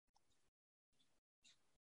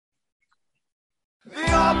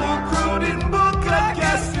novel, crude in book, I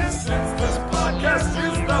guess, since this podcast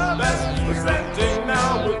is the best. Presenting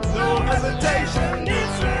now with no hesitation,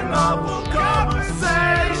 it's an awful conversation.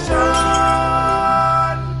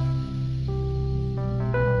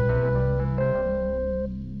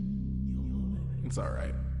 It's all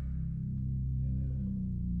right.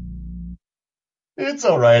 It's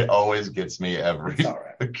all right. Always gets me every It's all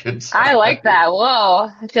right. good time. I like that. Whoa.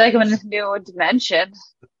 I feel like I'm in a new dimension.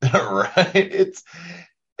 Right?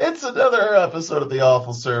 It's another episode of the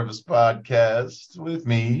Awful Service Podcast with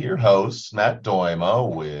me, your host, Matt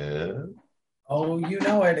Doima, with... Oh, you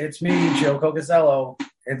know it. It's me, Joe Cocozello.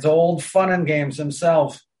 It's old Fun and Games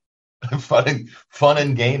himself. Fun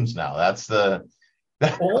and games now. That's the...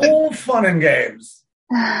 Old Fun and Games.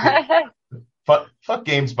 Fuck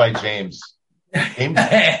games by James.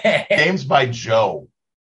 Games by Joe.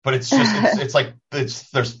 But it's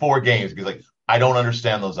just, there's 4 games. Because like, I don't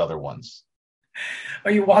understand those other ones.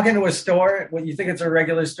 Or you walk into a store, when you think it's a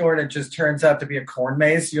regular store, and it just turns out to be a corn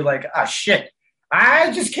maze. You're like, ah, shit.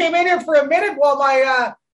 I just came in here for a minute while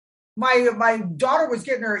my daughter was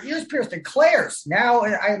getting her ears pierced at Claire's. Now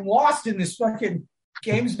I'm lost in this fucking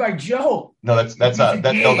Games by Joe. No, that's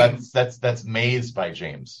Maze by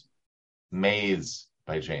James. Maze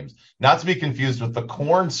by James. Not to be confused with the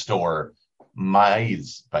corn store,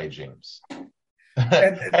 Maze by James.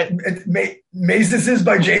 Mazes is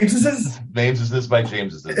by James's? Mazes is by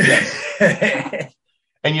James's, yes.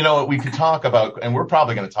 And you know what, we could talk about, and we're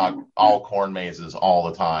probably going to talk all corn mazes all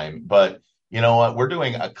the time, but you know what, we're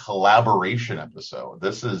doing a collaboration episode.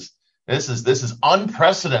 This is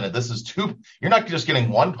unprecedented. This is you're not just getting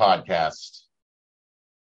one podcast.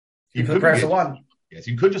 You could press one. Yes,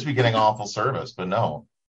 you could just be getting Awful Service, but no.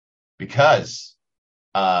 Because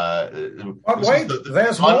there's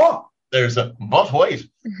more. But wait,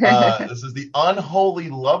 this is the unholy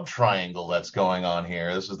love triangle that's going on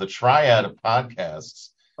here. This is the triad of podcasts.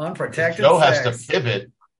 Unprotected Joe sex. has to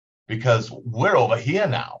pivot because we're over here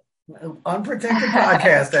now. Unprotected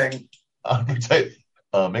podcasting.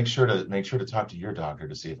 Make sure to talk to your doctor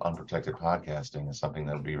to see if unprotected podcasting is something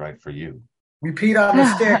that would be right for you. We peed on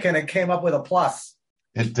the stick and it came up with a plus.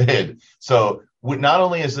 It did. So not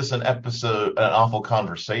only is this an awful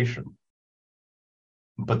conversation,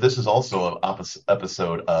 but this is also an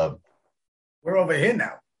episode of... We're over here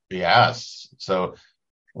now. Yes. So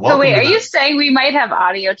wait, are you saying we might have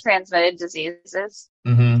audio transmitted diseases?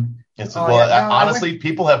 Mm-hmm. Honestly,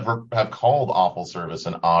 people have called Awful Service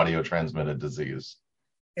an audio transmitted disease.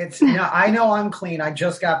 I know I'm clean. I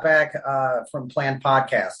just got back from planned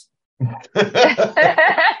podcast.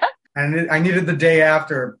 And I needed the day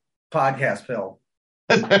after podcast pill.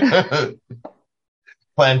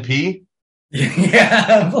 Plan P?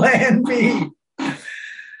 Yeah, Plan B.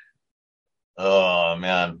 Oh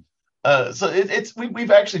man. So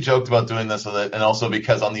we've actually joked about doing this with it, and also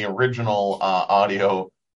because on the original audio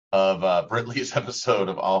of Britleigh's episode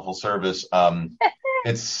of Awful Service,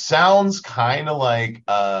 it sounds kind of like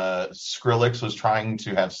Skrillex was trying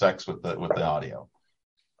to have sex with the audio.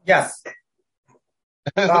 Yes.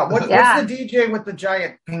 What's the DJ with the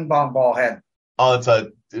giant ping pong ball head? Oh, it's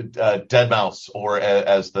a Dead Mouse, or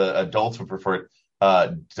as the adults would prefer it,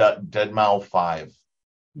 Dead Mouse 5.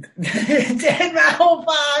 Dead Mouse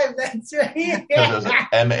 5, that's right. There's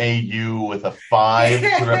an MAU with a 5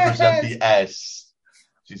 to represent the S.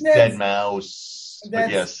 She's Dead Mouse. But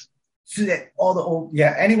yes.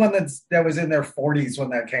 Anyone that was in their 40s when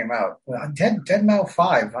that came out. Dead Mouse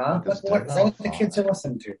 5, huh? Is that what the kids are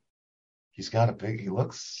listening to? He's got he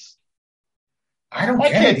looks... I don't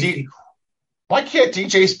get it. Why can't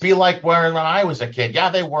DJs be like when I was a kid? Yeah,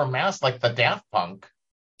 they wore masks like the Daft Punk.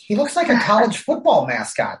 He looks like a college football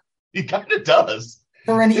mascot. He kind of does.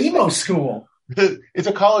 For an emo school. It's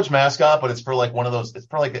a college mascot, but it's for like one of those. It's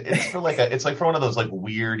for one of those like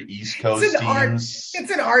weird East Coast teams. It's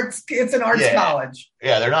an arts college.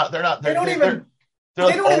 Yeah, they're not. They don't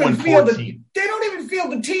even field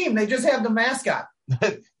the team. They just have the mascot.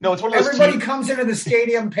 No, it's one of those. Everybody comes into the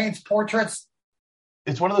stadium, paints portraits.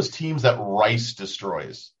 It's one of those teams that Rice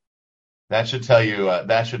destroys. That should tell you.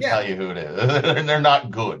 Tell you who it is. They're not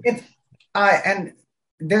good. And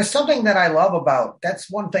there's something that I love about. That's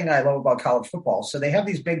one thing I love about college football. So they have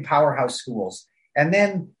these big powerhouse schools, and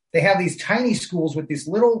then they have these tiny schools with this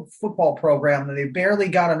little football program that they barely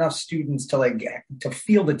got enough students to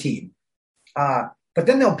field a team. But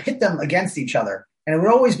then they'll pit them against each other, and it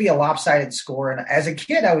would always be a lopsided score. And as a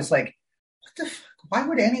kid, I was like, "What the? Why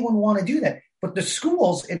would anyone want to do that?" But the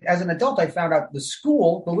schools, as an adult, I found out the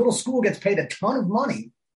little school gets paid a ton of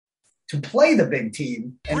money to play the big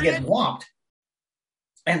team and get whomped.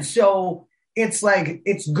 And so it's like,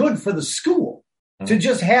 it's good for the school. to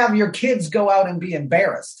just have your kids go out and be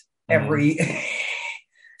embarrassed every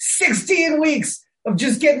 16 weeks of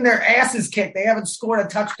just getting their asses kicked. They haven't scored a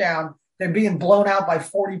touchdown. They're being blown out by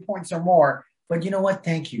 40 points or more. But you know what?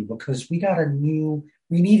 Thank you, because we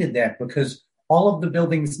needed that because all of the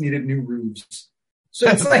buildings needed new roofs. So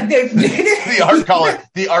it's like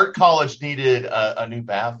the art college needed a new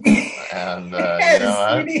bathroom, and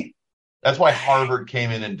that's why Harvard came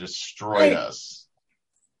in and destroyed us.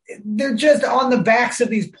 They're just on the backs of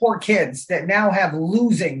these poor kids that now have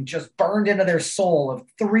losing just burned into their soul of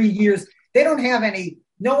 3 years. They don't have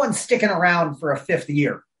no one's sticking around for a fifth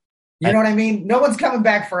year. You know what I mean? No one's coming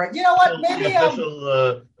back for it. You know what? Maybe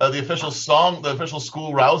the official song, the official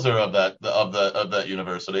school rouser of that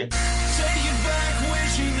university.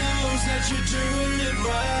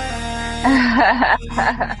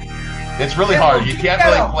 It's really hard. You can't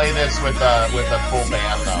really play this with a full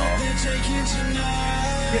band though.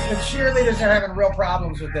 The cheerleaders are having real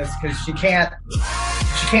problems with this because she can't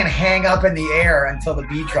hang up in the air until the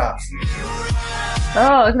beat drops.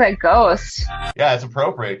 Oh, look at that ghost. Yeah, it's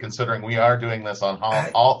appropriate considering we are doing this on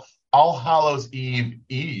All Hallows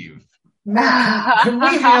Eve. Matt,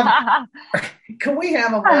 can we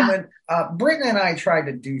have a moment? Britleigh and I tried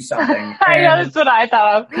to do something. I know, that's what I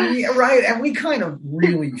thought of. Right, and we kind of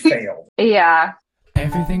really failed. Yeah.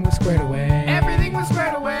 Everything was squared away. I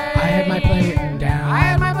had my plan written down.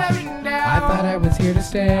 I thought I was here to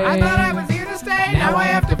stay. Now I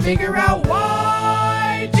have to figure out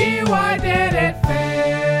why did it fail?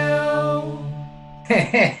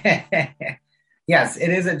 Yes, it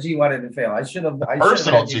is a G. Why did it fail? I should have.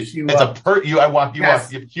 Personal G. It's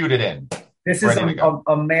you queued it in. This is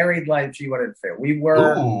a married life G. Why did it fail? We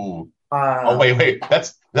were. Ooh. Wait.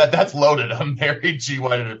 That's loaded. A married G.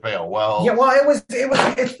 Why did it fail? Well. Yeah. Well,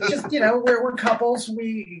 it's just we're couples.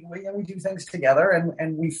 We do things together,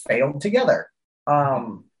 and we failed together.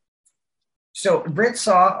 So Brit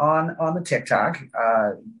saw on the TikTok,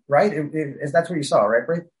 right? That's what you saw, right,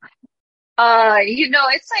 Brit?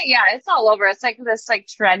 It's it's all over. It's like this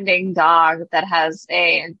trending dog that has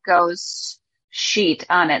a ghost sheet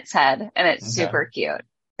on its head, and it's super cute.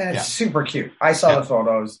 And it's super cute. I saw the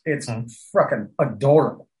photos. It's freaking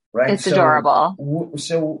adorable, right? It's adorable.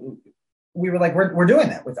 So we were like, we're doing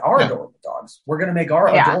that with our adorable dogs. We're going to make our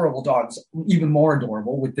adorable dogs even more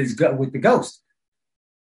adorable with the ghost.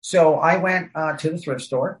 So I went to the thrift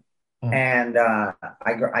store. And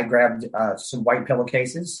I grabbed some white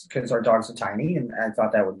pillowcases because our dogs are tiny, and I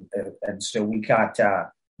thought that would. And so we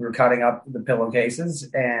were cutting up the pillowcases,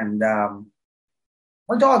 and our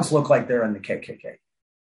dogs look like they're in the KKK.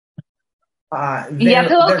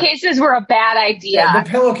 Pillowcases were a bad idea. The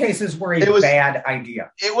pillowcases were a bad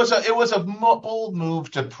idea. It was a bold move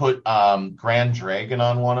to put Grand Dragon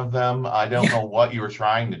on one of them. I don't know what you were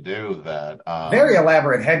trying to do with that. Very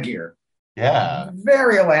elaborate headgear. Yeah.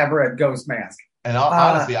 Very elaborate ghost mask. And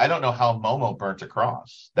honestly, I don't know how Momo burnt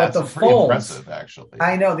across. That's pretty impressive, actually.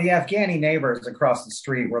 I know. The Afghani neighbors across the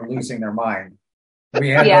street were losing their mind.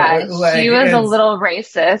 She was a little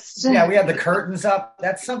racist. Yeah, we had the curtains up.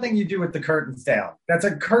 That's something you do with the curtains down. That's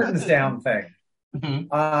a curtains down thing.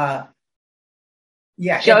 Mm-hmm.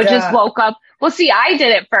 Joe just woke up. Well, see, I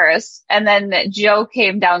did it first. And then Joe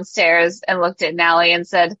came downstairs and looked at Nally and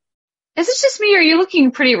said, "Is it just me, or are you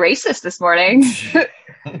looking pretty racist this morning?"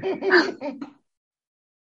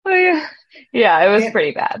 Yeah, it was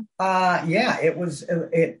pretty bad.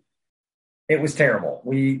 It was terrible.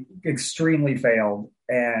 We extremely failed.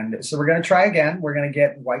 And so we're going to try again. We're going to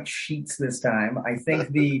get white sheets this time. I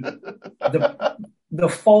think the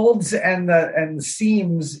folds and the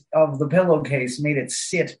seams of the pillowcase made it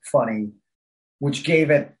sit funny, which gave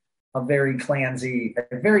it a very clansy,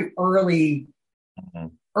 a very early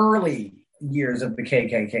years of the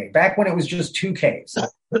KKK, back when it was just 2 Ks.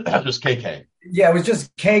 Just KK. Yeah, it was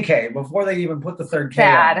just KK before they even put the third K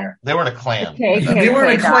on there. They weren't a clan. They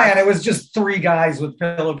weren't a clan. It was just 3 guys with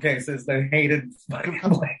pillowcases that hated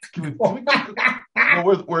black people.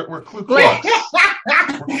 Well, we're Ku Klux.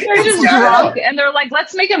 They're just drunk, and they're like,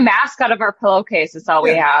 "Let's make a mask out of our pillowcase. That's all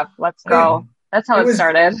we have. Let's go." That's how it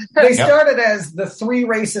started. They started as the 3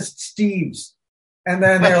 racist Steves. And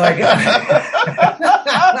then they're like,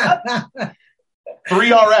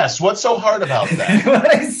 3RS. What's so hard about that?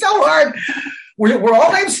 It's so hard. We're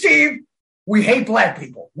all named Steve. We hate black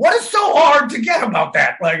people. What is so hard to get about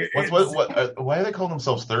that? Like, why do they call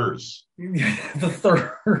themselves Thurs? The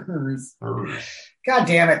Thurs. God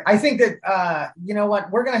damn it. I think that, you know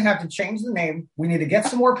what? We're going to have to change the name. We need to get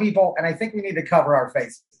some more people, and I think we need to cover our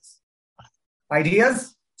faces.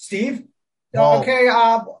 Ideas? Steve? Well, okay.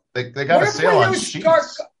 They got a sale on sheets.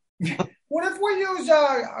 What if we use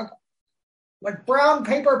like brown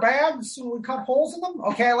paper bags, and we cut holes in them.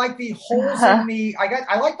 Okay, I like the holes in the.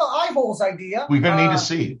 I like the eye holes idea. We're gonna need to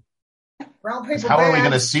see brown paper. How bags. are we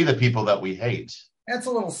gonna see the people that we hate? That's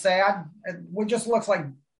a little sad. It just looks like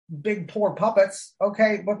big poor puppets.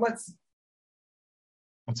 Okay, but let's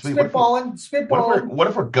spitballing. What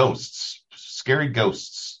if we're ghosts? Scary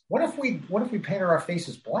ghosts. What if we painted our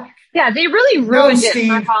faces black? Yeah, they really ruined it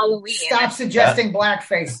for Halloween. Stop suggesting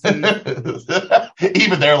blackface, Steve.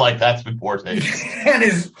 Even they're like, that's been poor taste. That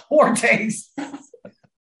is poor taste. Can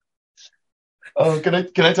I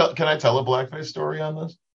tell a blackface story on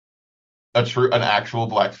this? An actual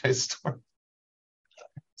blackface story.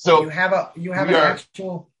 So you have an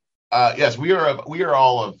actual. Yes, we are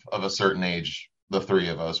all of a certain age. The three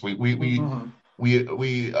of us.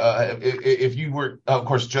 If you were, of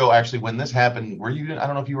course, Joe. Actually, when this happened, were you? I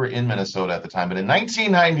don't know if you were in Minnesota at the time, but in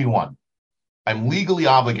 1991, I'm legally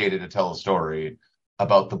obligated to tell a story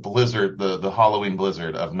about the blizzard, the Halloween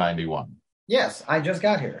blizzard of '91. Yes, I just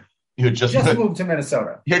got here. You just moved to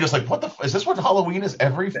Minnesota. You're just like, what the? Is this what Halloween is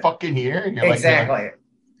every fucking year? And you're exactly. Like,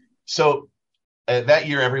 so that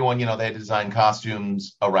year, everyone, they had designed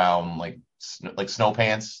costumes around like snow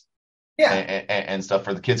pants. Yeah, and stuff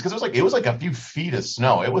for the kids, because it was like a few feet of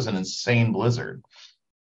snow. It was an insane blizzard.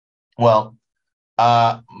 Well,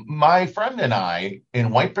 my friend and I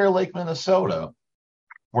in White Bear Lake, Minnesota,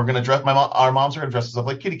 we're gonna dress. Our moms are gonna dress us up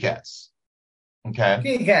like kitty cats. Okay.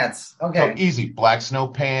 Kitty cats. Okay. So easy. Black snow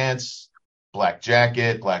pants, black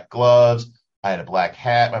jacket, black gloves. I had a black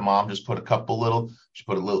hat. My mom just put she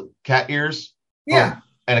put a little cat ears. Yeah. Boom,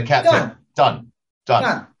 and a cat tail. Done.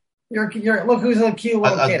 You're look who's a cute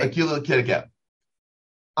little kitty. A cute little kitty cat.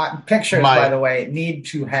 Pictures, by the way, need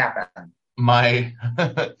to happen. My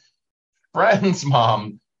friend's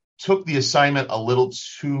mom took the assignment a little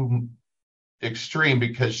too extreme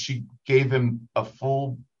because she gave him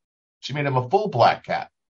she made him a full black cat.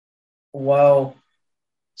 Whoa.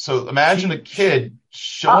 So imagine a kid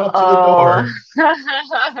showing up to the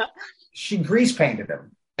door. She grease painted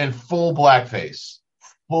him. In full blackface.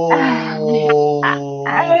 So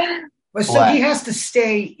he has to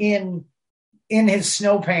stay in his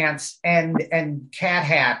snow pants and cat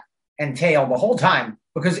hat and tail the whole time,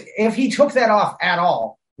 because if he took that off at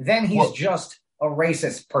all, then he's just a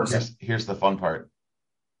racist person. Here's the fun part.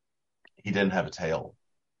 He didn't have a tail.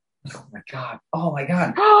 Oh my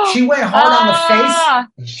god. She went hard on the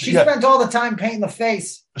face. She spent all the time painting the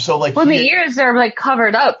face. So the ears are like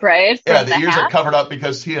covered up, right? Yeah, the ears are covered up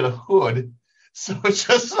because he had a hood. So it's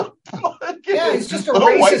just he's just a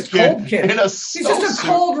racist cold kid. He's just a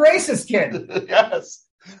cold racist kid. Yes.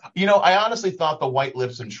 I honestly thought the white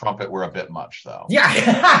lips and trumpet were a bit much, though.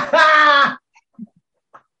 Yeah.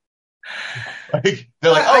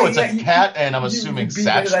 They're like, it's a cat, and I'm assuming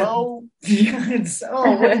Satchmo?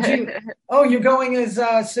 What did you? Oh, you're going as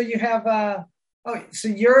so you have so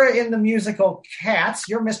you're in the musical Cats.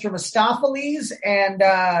 You're Mr. Mistopheles,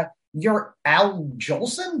 and you're Al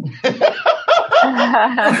Jolson.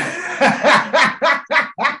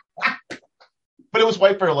 But it was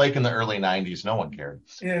White Bear Lake in the early 90s. No one cared.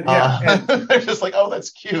 Yeah. They're just like, that's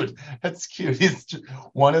cute. That's cute.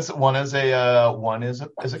 One is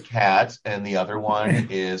a cat, and the other one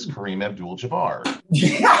is Kareem Abdul-Jabbar.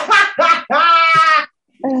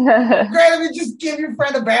 Great, let me just give your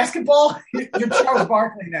friend a basketball. You're Charles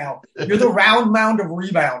Barkley now. You're the round mound of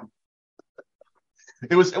rebound.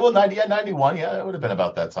 It was 91. Yeah, it would have been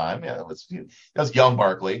about that time. Yeah, that was young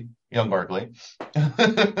Barkley.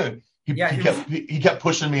 He kept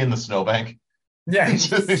pushing me in the snowbank. Yeah, he's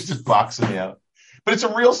just boxing me out. But it's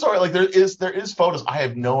a real story. Like there is photos. I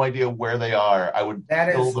have no idea where they are. I would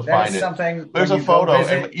kill to find it. Something. There's a photo,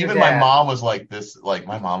 and even my mom was like this. Like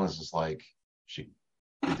my mom was just like, she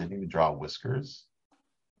didn't even draw whiskers.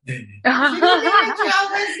 She didn't even draw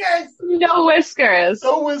whiskers. No whiskers.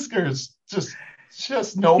 No whiskers. Just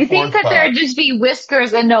no. You think that there'd just be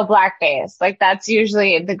whiskers and no blackface? Like that's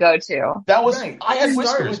usually the go-to. That was right. I had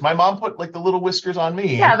whiskers. My mom put like the little whiskers on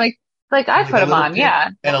me. Yeah, like I put them on. Yeah,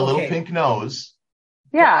 and a little pink nose.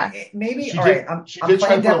 Yeah, maybe. She all did, right. She did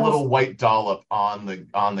try to put a little white dollop on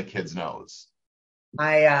the kid's nose.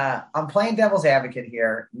 I'm playing devil's advocate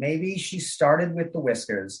here. Maybe she started with the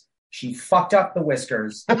whiskers. She fucked up the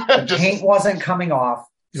whiskers. The paint wasn't coming off.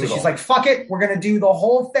 So she's like, fuck it, we're going to do the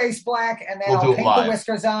whole face black, and then I'll paint the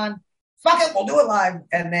whiskers on. Fuck it, we'll do it live.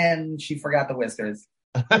 And then she forgot the whiskers.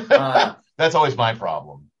 That's always my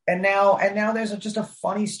problem. And now there's just a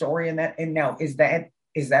funny story in that. And now, is that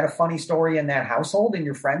a funny story in that household, in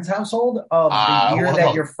your friend's household, of the year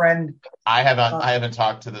that your friend... I haven't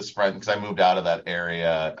talked to this friend because I moved out of that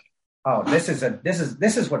area. Oh, this is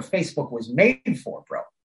what Facebook was made for, bro.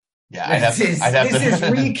 Yeah, this is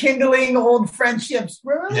rekindling old friendships.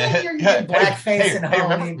 Remember your blackface and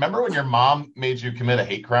Halloween? Remember when your mom made you commit a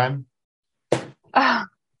hate crime? Remember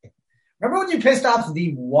when you pissed off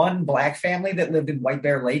the one black family that lived in White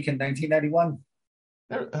Bear Lake in 1991?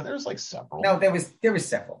 There's like several. No, there was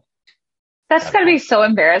several. That's gotta be so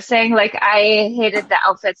embarrassing. Like, I hated the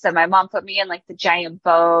outfits that my mom put me in, like the giant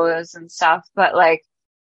bows and stuff. But like,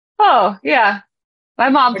 oh yeah, my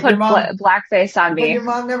mom put blackface on me. But your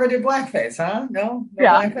mom never did blackface, huh? No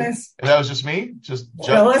blackface. That was just me. Just me.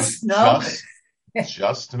 That was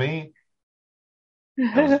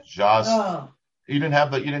you didn't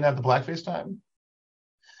have the blackface time.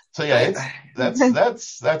 So yeah, it's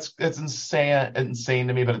insane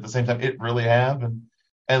to me, but at the same time, it really happened.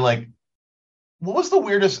 And like, what was the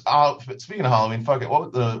weirdest outfit? Speaking of Halloween, fuck it.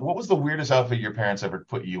 What was the weirdest outfit your parents ever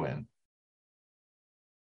put you in?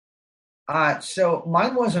 So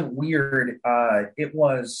mine wasn't weird. It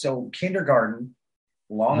was kindergarten,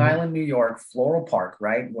 Long Island, New York, Floral Park,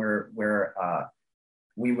 right? Where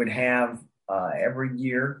we would have every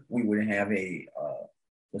year we would have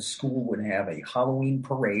the school would have a Halloween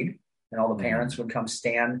parade, and all the parents would come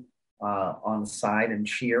stand on the side and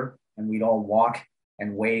cheer, and we'd all walk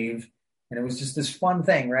and wave, and it was just this fun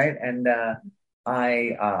thing, right? And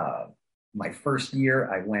my first year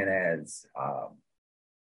I went as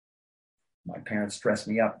my parents dressed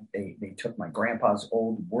me up. They took my grandpa's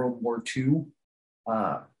old World War II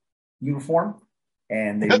uniform,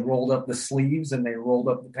 and they rolled up the sleeves and they rolled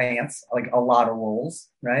up the pants, like a lot of rolls,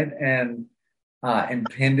 right? And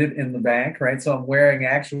pinned it in the back, right? So I'm wearing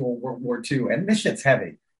actual World War II, and this shit's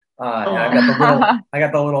heavy. And I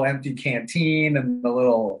got the little empty canteen and the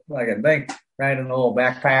little thing, right? And the little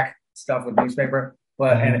backpack stuff with newspaper,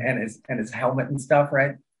 but and his helmet and stuff,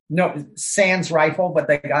 right? No, sans rifle, but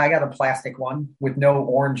the guy got a plastic one with no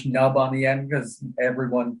orange nub on the end because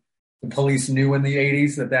the police knew in the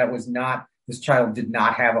 80s that was not, this child did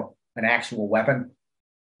not have an actual weapon.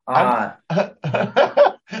 I'm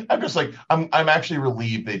just like, I'm actually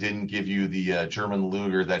relieved they didn't give you the German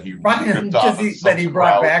Luger that he ripped off that he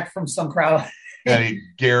brought back from some crowd. And he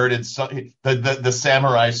garroted the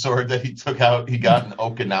samurai sword that he got in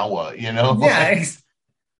Okinawa, you know? Yeah.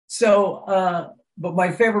 So, but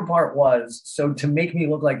my favorite part was, to make me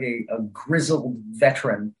look like a grizzled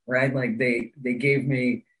veteran, right? Like they gave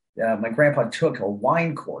me, my grandpa took a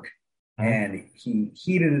wine cork and he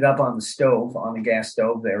heated it up on the gas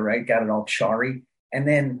stove there, right? Got it all charry. And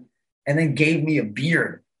then gave me a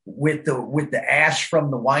beard with the ash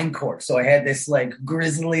from the wine cork. So I had this like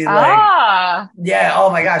grizzly, yeah.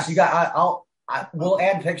 Oh my gosh. We'll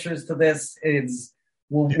add pictures to this.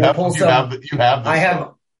 We'll pull some. You have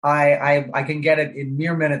this. I can get it in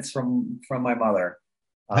mere minutes from my mother.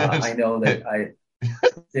 I know that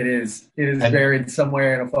it is buried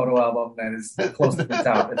somewhere in a photo album that is close to the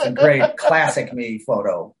top. It's a great classic me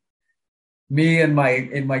photo. Me in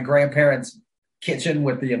my grandparents' kitchen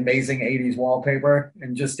with the amazing 80s wallpaper,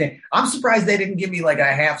 and I'm surprised they didn't give me like a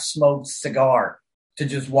half smoked cigar to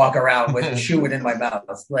just walk around with, chew it in my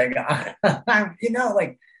mouth. Like,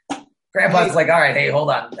 like. Grandpa's like, all right, hey, hold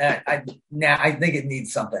on. I think it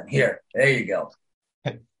needs something. Here, there you go.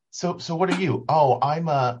 So what are you? Oh, I'm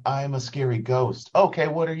a scary ghost. Okay,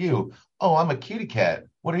 what are you? Oh, I'm a kitty cat.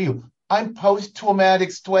 What are you? I'm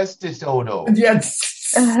post-traumatic stress disorder.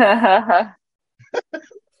 Yes. I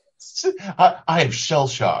have shell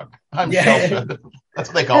shock. Shell shock. That's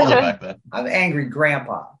what they called it back then. I'm angry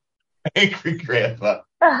grandpa. Angry grandpa.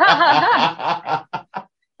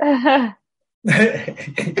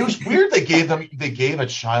 It was weird they gave a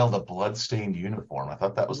child a bloodstained uniform. I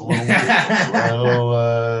thought that was a little weird.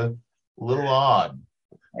 a little odd.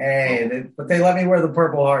 Hey, but they let me wear the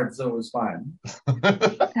Purple Heart, so it was fine.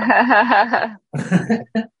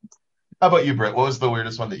 How about you, Britt? What was the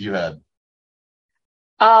weirdest one that you had?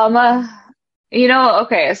 Okay,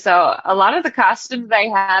 so a lot of the costumes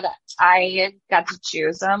I got to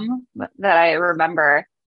choose them that I remember.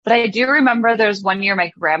 But I do remember there's one year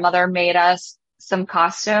my grandmother made us some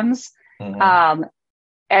costumes. And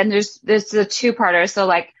there's a two-parter. So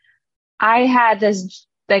like I had this,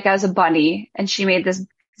 like I was a bunny and she made this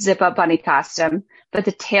zip up bunny costume, but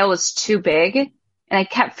the tail was too big. And I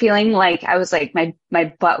kept feeling like I was like, my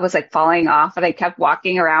butt was like falling off, and I kept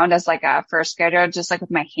walking around as like a first grader, just like with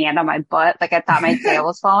my hand on my butt. Like I thought my tail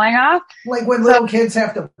was falling off. Like when little kids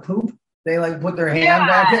have to poop. They like put their hand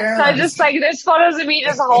back there. So I just like, there's photos of me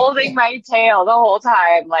just holding my tail the whole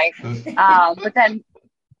time. Like, but then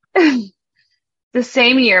the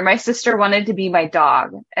same year, my sister wanted to be my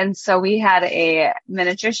dog. And so we had a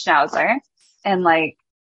miniature schnauzer, and like,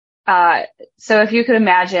 so if you could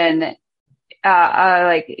imagine,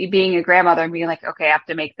 like being a grandmother and being like, okay, I have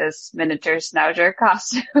to make this miniature Schnauzer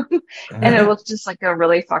costume. And it looked just like a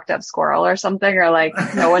really fucked up squirrel or something, or like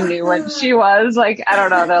no one knew what she was. Like, I don't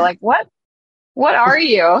know. They're like, what are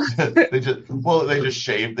you? they just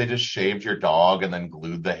shaved your dog and then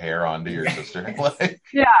glued the hair onto your sister. Like,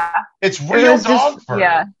 Yeah. it's real dog fur.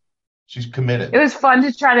 Yeah. She's committed. It was fun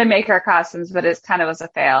to try to make her costumes, but it kind of was a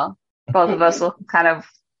fail. Both of us look kind of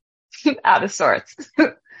out of sorts.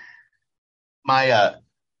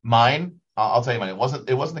 Mine, I'll tell you mine. It wasn't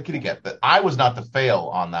the kitty cat. But I was not the fail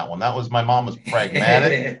on that one. That was my mom was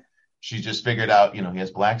pragmatic. She just figured out, he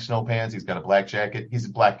has black snow pants. He's got a black jacket. He's a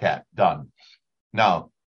black cat. Done.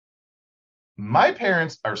 Now, my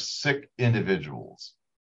parents are sick individuals.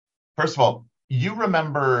 First of all, you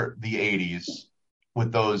remember the 80s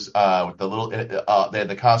with those, with the little, they had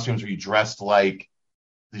the costumes where you dressed like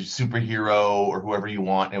the superhero or whoever you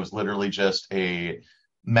want. It was literally just a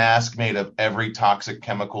mask made of every toxic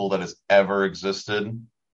chemical that has ever existed. You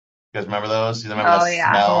guys remember those? You remember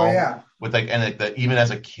that smell? Oh, yeah. With even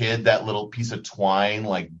as a kid, that little piece of twine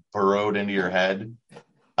like burrowed into your head.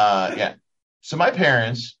 Yeah. So my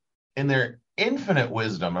parents, in their infinite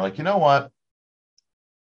wisdom, are like, you know what?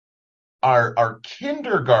 Our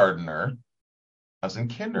kindergartner, I was in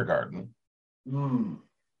kindergarten.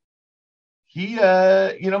 He,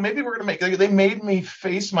 maybe we're gonna they made me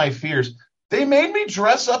face my fears. They made me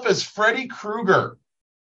dress up as Freddy Krueger.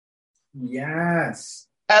 Yes.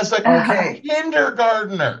 As a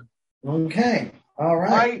kindergartner. Okay. All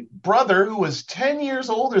right. My brother, who was 10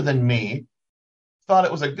 years older than me, thought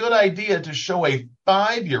it was a good idea to show a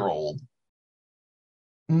 5-year-old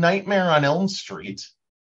Nightmare on Elm Street.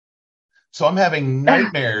 So I'm having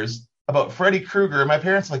nightmares about Freddy Krueger. And my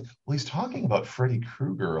parents are like, well, he's talking about Freddy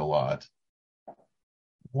Krueger a lot.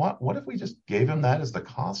 What if we just gave him that as the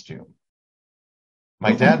costume?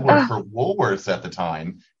 My dad worked for Woolworths at the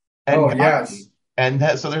time. And yes.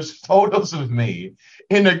 So there's photos of me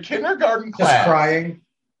in a kindergarten class. Just crying?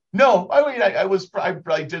 No, I mean, I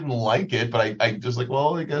probably didn't like it, but I just like,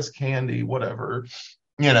 well, I guess candy, whatever,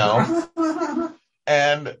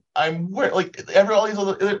 And I'm wearing like all these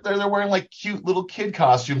other, they're wearing like cute little kid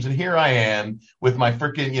costumes, and here I am with my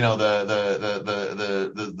freaking,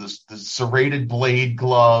 the serrated blade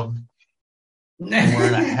glove, and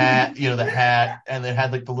wearing a hat, the hat, and it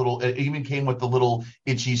had like it even came with the little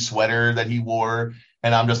itchy sweater that he wore,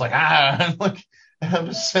 and I'm just like I'm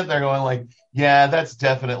just sitting there going like, yeah, that's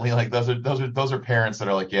definitely like those are parents that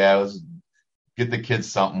are like, yeah, let's get the kids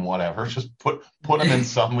something, whatever. Just put them in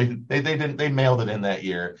something. They mailed it in that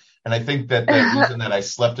year. And I think that the reason that I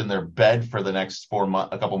slept in their bed for the next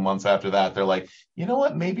a couple months after that, they're like, you know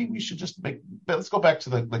what? Maybe we should just let's go back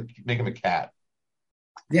to make him a cat.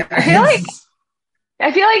 Yeah.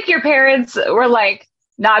 I feel like your parents were like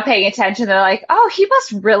not paying attention. They're like, oh, he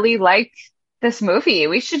must really like this movie.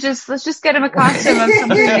 Let's just get him a costume of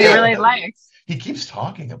something he really likes. He keeps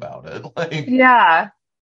talking about it. Like, yeah.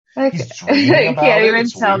 Like, he's dreaming about can't it. even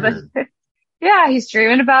It's tell weird. Yeah, he's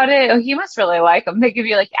dreaming about it. Oh, he must really like them. They give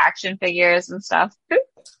you like action figures and stuff.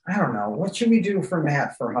 I don't know. What should we do for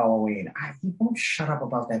Matt for Halloween? He won't shut up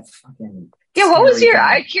about that fucking. Yeah, what was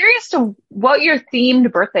I'm curious to what your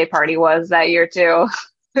themed birthday party was that year too.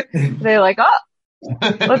 They're like,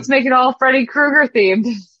 let's make it all Freddy Krueger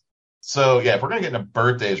themed. So yeah, if we're gonna get into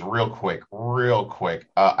birthdays real quick,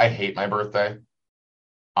 I hate my birthday.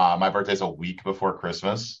 My birthday's a week before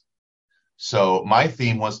Christmas. So my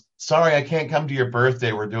theme was, sorry, I can't come to your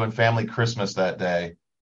birthday. We're doing family Christmas that day.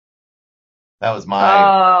 That was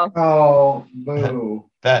my boo.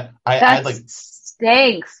 I had like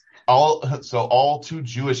stinks. All 2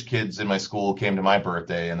 Jewish kids in my school came to my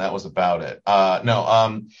birthday, and that was about it.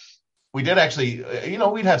 We did actually,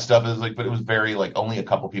 we'd have stuff, but it was very like only a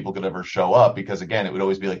couple people could ever show up, because again, it would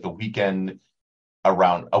always be like the weekend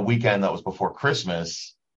around a weekend that was before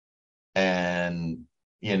Christmas. And,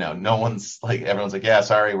 no one's like, everyone's like, yeah,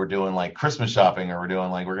 sorry, we're doing like Christmas shopping, or we're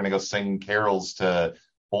doing like, we're going to go sing carols to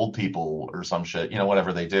old people or some shit,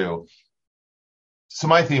 whatever they do. So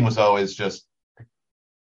my theme was always just,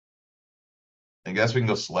 I guess we can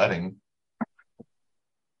go sledding.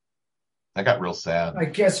 I got real sad. I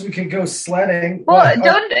guess we could go sledding. Well, I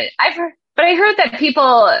heard that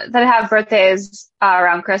people that have birthdays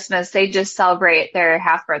around Christmas, they just celebrate their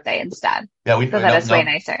half birthday instead. Yeah, it's way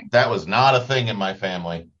nicer. That was not a thing in my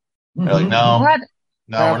family. They're like, no, we're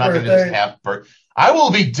not going to do this half birthday. I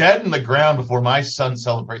will be dead in the ground before my son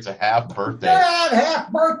celebrates a half birthday. Dad,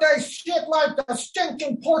 half birthday shit like the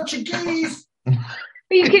stinking Portuguese.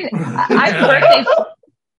 You can. I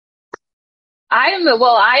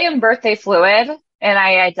am birthday fluid, and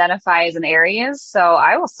I identify as an Aries, so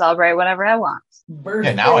I will celebrate whenever I want.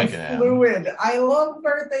 Birthday now I can fluid. I love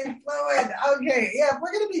birthday fluid. Okay, yeah, if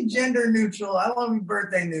we're gonna be gender neutral, I want to be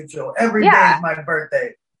birthday neutral. Every day is my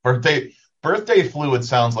birthday. Birthday fluid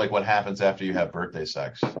sounds like what happens after you have birthday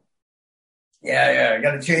sex. Yeah, I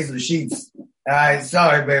gotta change the sheets.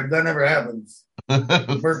 Sorry, babe, that never happens.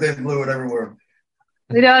 Birthday fluid everywhere.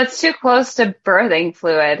 It's too close to birthing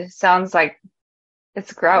fluid. Sounds like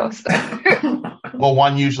it's gross. Well,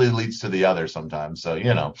 one usually leads to the other sometimes. So,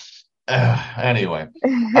 anyway.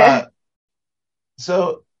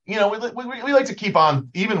 So, we like to keep on,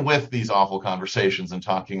 even with these awful conversations and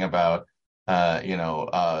talking about,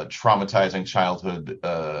 traumatizing childhood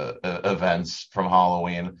events from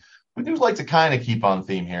Halloween. We do like to kind of keep on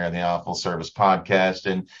theme here in the Awful Service podcast.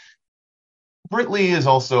 And Britleigh is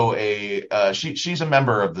also she's a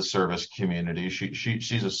member of the service community.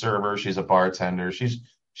 She's a server. She's a bartender.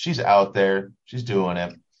 She's out there. She's doing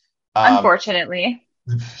it. Unfortunately.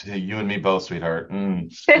 You and me both, sweetheart.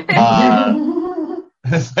 It's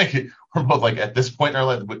like we're both like at this point in our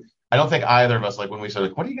life. I don't think either of us, like when we said,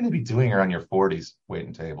 like, what are you going to be doing around your 40s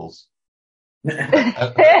waiting tables?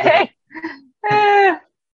 I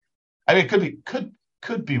mean, it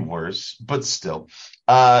could be worse, but still.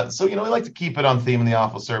 So, we like to keep it on theme in the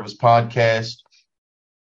Awful Service podcast.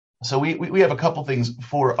 So we have a couple things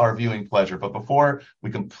for our viewing pleasure, but before we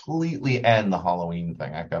completely end the Halloween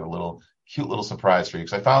thing, I've got a cute little surprise for you,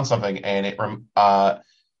 because I found something, and it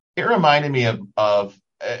reminded me of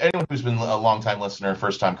anyone who's been a long-time listener,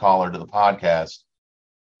 first-time caller to the podcast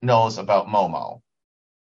knows about Momo.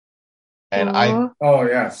 And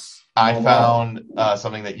yes. I found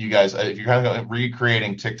something that you guys, if you're kind of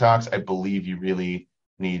recreating TikToks, I believe you really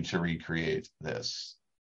need to recreate this.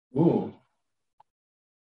 Ooh.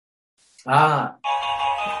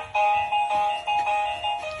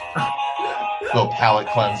 Little palate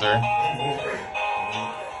cleanser.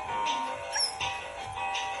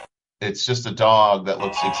 It's just a dog that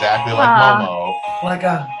looks exactly like Momo. Like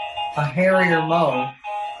a hairier Mo.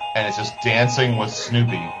 And it's just dancing with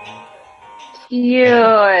Snoopy.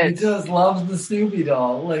 Cute. He just loves the Snoopy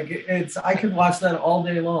doll. Like I could watch that all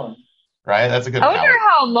day long. Right? That's a good I wonder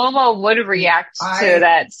how Momo would react to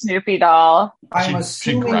that Snoopy doll. I'm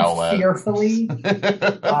assuming fearfully.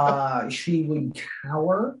 She would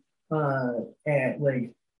cower and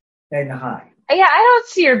hide. Yeah, I don't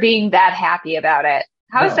see her being that happy about it.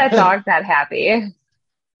 How is that dog that happy?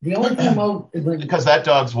 The only thing because that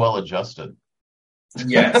dog's well adjusted.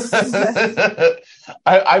 Yes.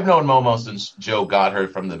 I've known Momo since Joe got her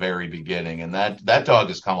from the very beginning, and that dog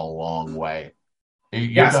has come a long way.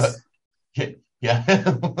 Yes. Yeah.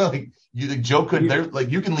 Joe could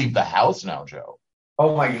you can leave the house now, Joe.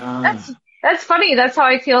 Oh my God. That's funny. That's how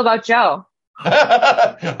I feel about Joe.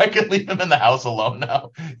 I could leave him in the house alone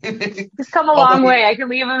now. He's come a long way. I can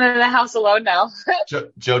leave him in the house alone now.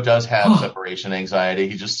 Joe does have separation anxiety.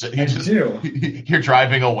 You're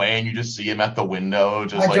driving away and you just see him at the window.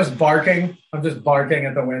 Just barking. I'm just barking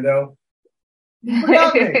at the window.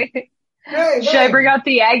 Hey, should I bring out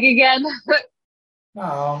the egg again?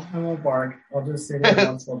 No, I won't bark. I'll just sit here and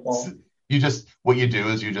watch football. What you do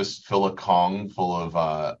is you just fill a Kong full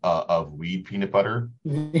of weed peanut butter.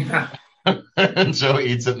 Yeah. And Joe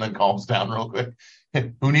eats it and then calms down real quick.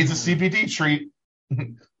 Who needs a CBD treat?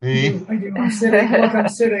 I do. I'm sitting. Look, I'm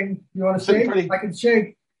sitting. You want to shake? I can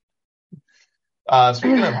shake.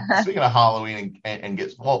 Speaking of Halloween and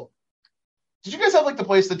did you guys have the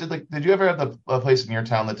place that did you ever have the place in your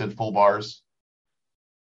town that did full bars?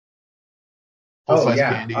 Full-size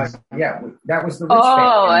candies? That was the rich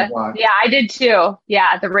family block. Yeah, I did too.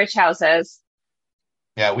 Yeah, the rich houses.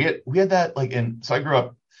 Yeah, we had that so I grew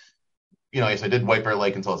up, I did White Bear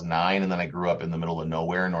Lake until I was 9, and then I grew up in the middle of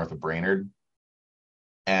nowhere north of Brainerd.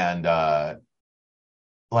 And there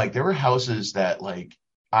were houses that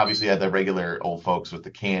obviously had the regular old folks with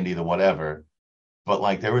the candy, the whatever.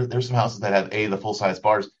 But there's some houses that had the full-size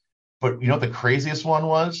bars. But you know what the craziest one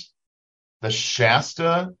was? The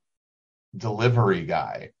Shasta delivery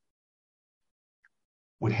guy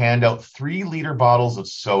would hand out 3-liter bottles of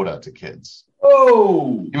soda to kids.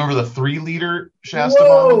 Oh, you remember the 3-liter Shasta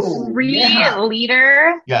bottles? 3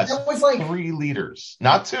 liter? Yes, that was 3 liters,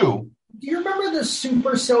 not 2. Do you remember the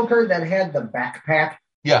Super Soaker that had the backpack?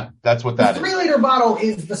 Yeah, that's what that is. The 3-liter bottle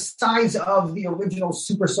is the size of the original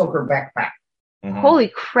Super Soaker backpack. Mm-hmm. Holy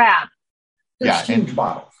crap! It's huge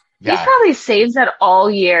bottles. Yeah. He probably saves that all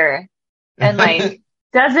year, and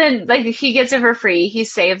doesn't he gets it for free. He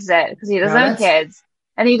saves it because he doesn't have kids,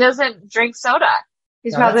 and he doesn't drink soda.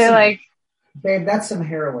 He's probably babe, that's some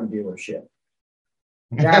heroin dealership.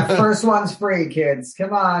 Yeah, first one's free, kids.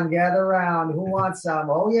 Come on, gather around. Who wants some?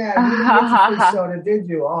 Oh yeah, you didn't get your free soda, did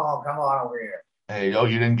you? Oh, come on over here. Hey, oh,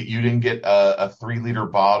 you didn't get a 3-liter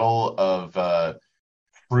bottle of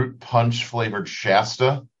fruit punch flavored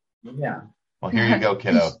Shasta? Yeah. Well, here you go,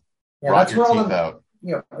 kiddo. Yeah, Rot your teeth out.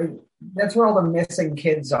 You know, that's where all the missing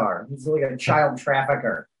kids are. He's like a child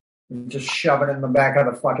trafficker. Just shove it in the back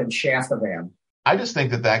of the fucking Shasta van. I just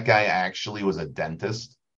think that guy actually was a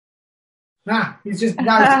dentist. Nah, he's just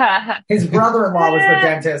not. His brother-in-law was the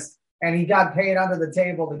dentist, and he got paid under the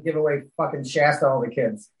table to give away fucking Shasta to all the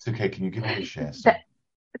kids. It's okay. Can you give me a Shasta?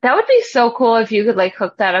 That would be so cool if you could like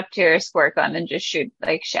hook that up to your squirt gun and just shoot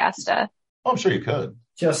like Shasta. Oh, I'm sure you could.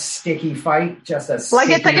 Just sticky fight, just a like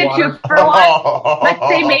it's like water. A 2-for-1. Like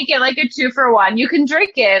they make it like a 2-for-1. You can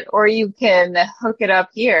drink it, or you can hook it up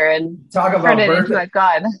here and turn it into a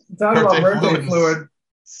gun. Talk about birthday fluid.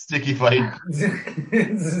 Sticky fight.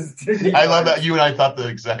 I love that you and I thought the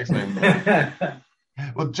exact same thing.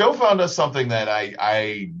 Well, Joe found us something that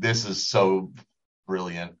this is so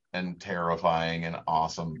brilliant and terrifying and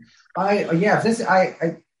awesome. I don't know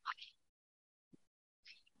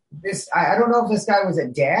if this guy was a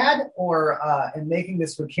dad or and making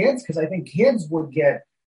this for kids, because I think kids would get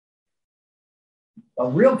a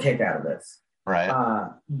real kick out of this. Right.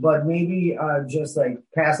 But maybe just like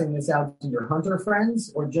passing this out to your hunter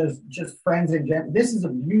friends or just friends in general. This is a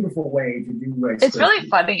beautiful way to do Rice It's Krispies. really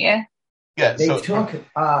funny. Yeah. They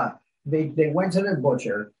they went to the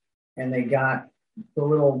butcher and they got the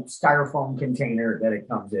little styrofoam container that it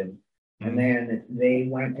comes in. Mm-hmm. And then they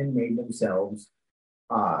went and made themselves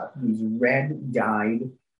these red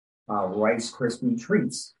dyed Rice Krispie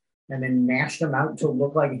treats and then mashed them out to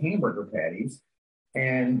look like hamburger patties.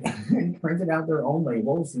 And printed out their own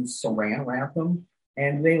labels and saran wrapped them,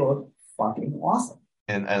 and they look fucking awesome.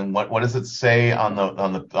 And what does it say on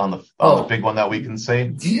the big one that we can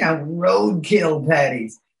say? Yeah, roadkill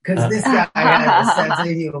patties. Because this guy has a sense of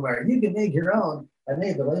humor. You can make your own. I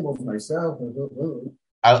made the labels myself.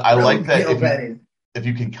 I like that. If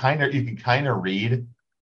you can kind of read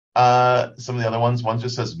some of the other ones. One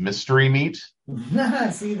just says mystery meat.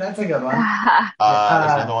 See, that's a good one. There's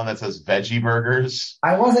another one that says veggie burgers.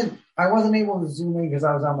 I wasn't able to zoom in because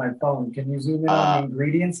I was on my phone. Can you zoom in on the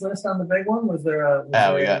ingredients list on the big one? Was there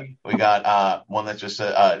we got one that just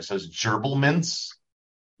says gerbil mince.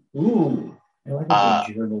 Ooh, I like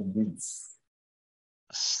the gerbil mince.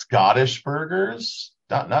 Scottish burgers.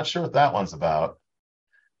 Not sure what that one's about.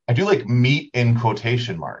 I do like meat in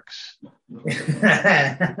quotation marks.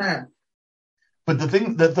 But the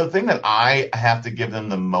thing that I have to give them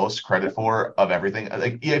the most credit for of everything,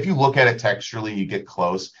 like if you look at it texturally, you get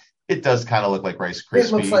close. It does kind of look like Rice Krispies.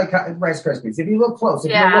 It looks like Rice Krispies if you look close.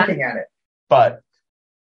 If you're looking at it. But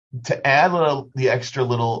to add the extra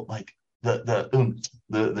little like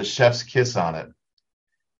the chef's kiss on it,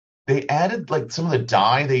 they added like some of the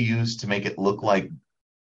dye they used to make it look like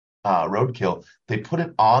roadkill. They put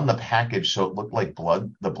it on the package so it looked like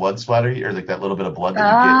the blood splatter, or like that little bit of blood that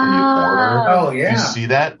you get when you order. Oh yeah, you see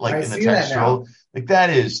that like in the textural, like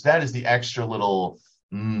that is the extra little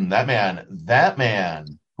that man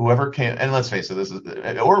whoever came, and let's face it, this is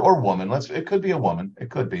or woman. It could be a woman,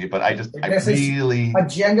 it could be, but I really a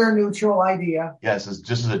gender neutral idea. Yes, this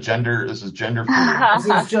is gender fluid. This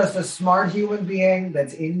is just a smart human being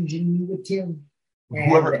that's ingenuitive.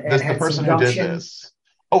 The person who did this.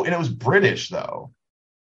 Oh, and it was British though.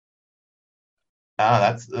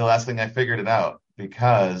 That's the last thing I figured it out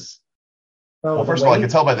because. Well, first of all, I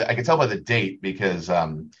could tell by the date because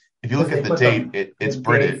if you look at the date, it's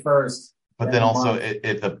British first. But then also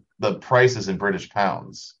the price is in British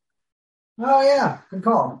pounds. Oh yeah, good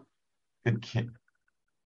call.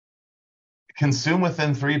 Consume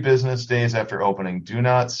within 3 business days after opening. Do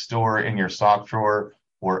not store in your sock drawer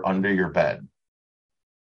or under your bed.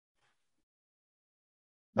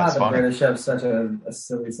 That's funny. The British have such a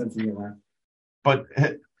silly sense of humor. But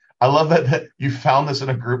I love that you found this in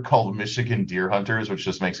a group called Michigan Deer Hunters, which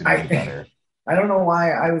just makes it even better. I don't know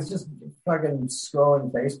why. I was just fucking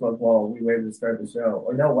scrolling Facebook while we waited to start the show.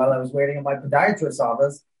 Or no, while I was waiting in my podiatrist's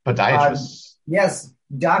office. Podiatrist? Yes,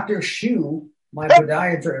 Dr. Shu, my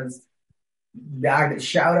podiatrist.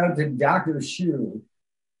 Shout out to Dr. Shu.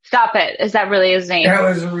 Stop it. Is that really his name? That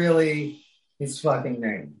was really his fucking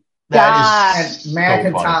name. That is and Matt so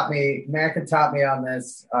had funny. Matt had taught me on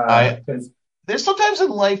this because there's sometimes in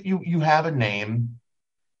life you have a name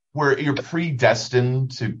where you're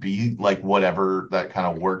predestined to be like whatever that kind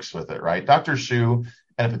of works with it, right? Dr. Shu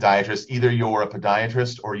and a podiatrist, either you're a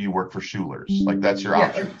podiatrist or you work for Schuler's. Like that's your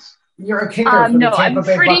options. You're a kicker. No, I'm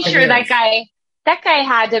pretty sure that guy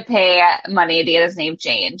had to pay money to get his name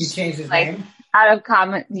changed. He changed his name? Out of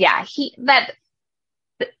common, yeah,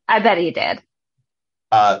 I bet he did.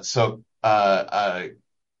 So I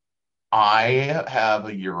have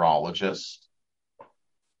a urologist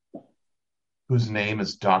whose name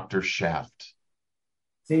is Dr. Shaft.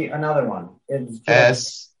 See, another one. It's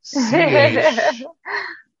just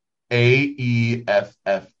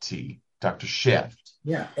SCHAEFFT. Dr. Shaft.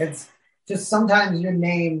 Yeah, it's just sometimes your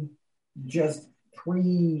name just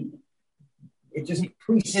presets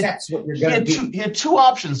what you're going to be. He had two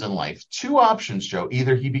options in life. Two options, Joe.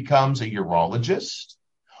 Either he becomes a urologist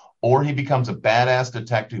or he becomes a badass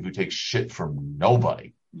detective who takes shit from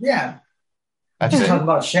nobody. Yeah. I'm just talking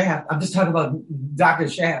about Shaft. I'm just talking about Dr.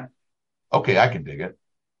 Shaft. Okay, I can dig it.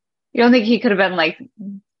 You don't think he could have been like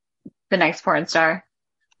the next porn star?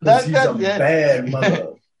 He's a bad mother.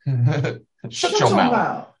 Shut your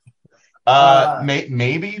mouth.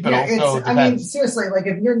 Maybe, but also I mean, seriously, like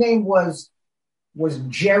if your name was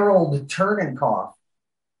Gerald Turnenkoff.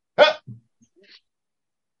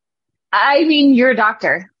 I mean, you're a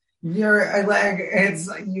doctor. You're like it's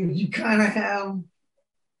you kind of have.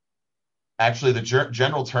 Actually, the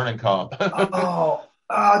General Turnenkoff.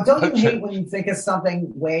 Don't you hate when you think of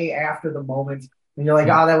something way after the moment and you're like,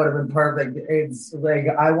 oh, that would have been perfect. It's like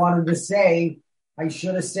I wanted to say. I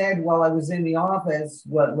should have said while I was in the office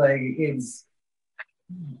what looks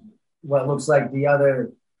like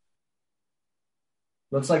the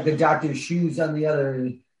doctor's shoes on the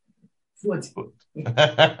other foot.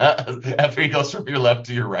 After he goes from your left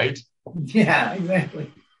to your right. Yeah,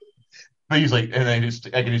 exactly. But he's like, and then you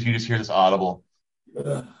just hear this audible.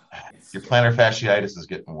 Your plantar fasciitis is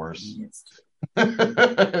getting worse.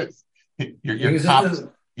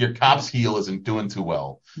 Your cop's heel isn't doing too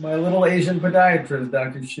well. My little Asian podiatrist,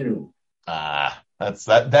 Dr. Shu.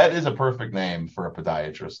 That is a perfect name for a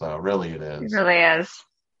podiatrist, though. Really, it is. It really is.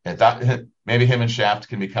 Yeah, maybe him and Shaft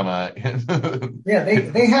can become a. Yeah,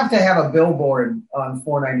 they have to have a billboard on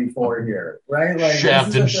 494 here, right? Like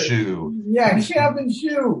Shaft and Shu. Yeah, Shaft and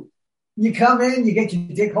Shu. You come in, you get your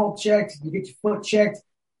dick hole checked, you get your foot checked.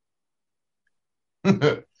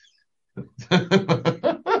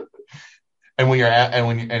 And when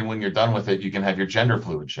you're done with it, you can have your gender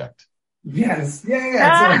fluid checked. Yes,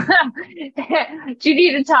 yeah. Do you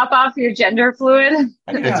need to top off your gender fluid?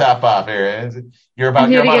 I need to top off here. You're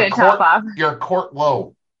a quart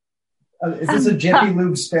low. Is this a Jiffy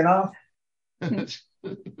Lube spinoff?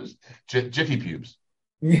 Jiffy pubes.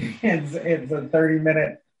 It's a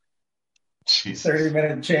 30-minute. Jesus.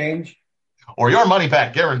 30-minute change. Or your money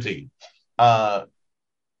back guaranteed. Do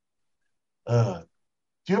you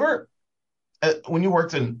ever? When you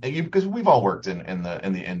worked because we've all worked in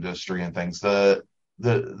the industry and things, the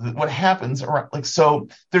what happens around, like, so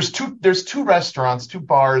there's two restaurants, two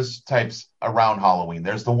bars types around Halloween.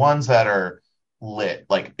 There's the ones that are lit,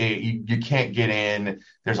 like you can't get in,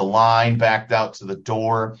 there's a line backed out to the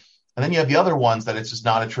door, and then you have the other ones that it's just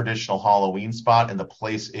not a traditional Halloween spot and the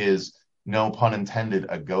place is, no pun intended,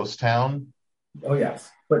 a ghost town. Oh yes,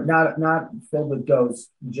 but not filled with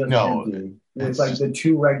ghosts, just empty. It's like the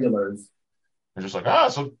two regulars. They're just like,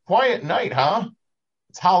 it's a quiet night, huh?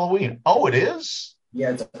 It's Halloween. Oh, it is?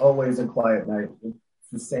 Yeah, it's always a quiet night. It's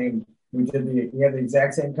the same. We had the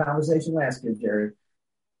exact same conversation last year, Jerry.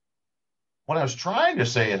 What I was trying to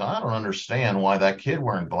say is I don't understand why that kid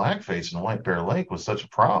wearing blackface in White Bear Lake was such a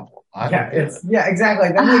problem. Exactly.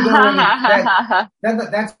 Then they go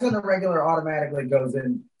that's when the regular automatically goes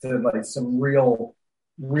into like some real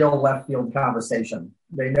left field conversation.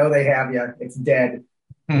 They know they have you. It's dead.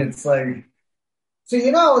 It's like, so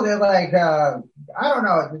they're like, I don't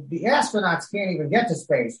know. The astronauts can't even get to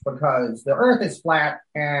space because the Earth is flat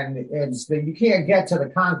and you can't get to the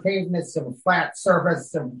concaveness of a flat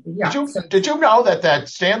surface. Did you know that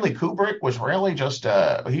Stanley Kubrick was really just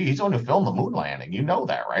he's the one who filmed the moon landing? You know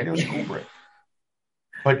that, right? It was Kubrick,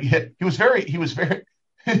 but he was very he was very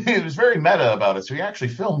meta about it. So he actually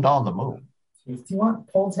filmed on the moon. Do you want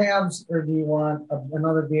pull tabs or do you want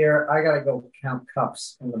another beer? I gotta go count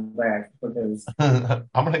cups in the back because I'm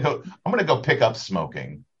gonna go pick up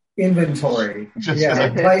smoking inventory.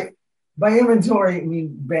 By inventory, I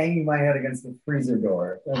mean banging my head against the freezer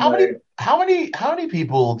door. How many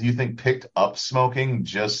people do you think picked up smoking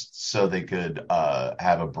just so they could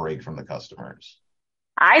have a break from the customers?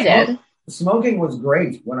 I did. Smoking was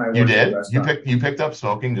great when I worked. You did? You picked up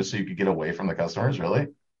smoking just so you could get away from the customers, really?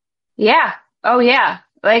 Yeah. Oh yeah.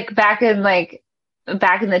 Like back in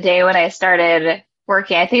the day when I started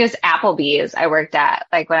working, I think it was Applebee's I worked at,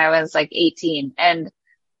 like when I was like 18, and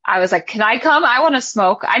I was like, can I come? I want to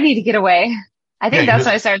smoke. I need to get away. I think that's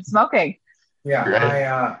when I started smoking. Yeah, Right?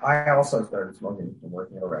 I also started smoking from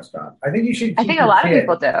working at a restaurant. I think you should I keep think a your lot of kid.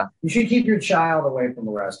 people do. You should keep your child away from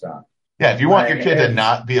the restaurant. Yeah, if you want Like, your kid to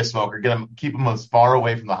not be a smoker, keep them as far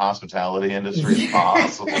away from the hospitality industry as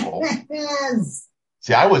possible. Yes.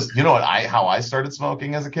 See, how I started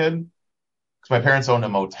smoking as a kid? Because my parents owned a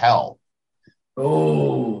motel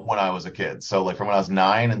Oh. when I was a kid. So like from when I was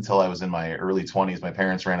 9 until I was in my early 20s, my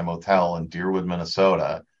parents ran a motel in Deerwood,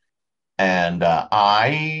 Minnesota. And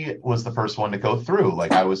I was the first one to go through.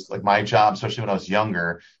 Like I was like my job, especially when I was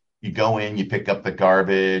younger, you go in, you pick up the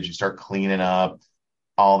garbage, you start cleaning up,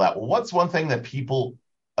 all that. Well, what's one thing that people,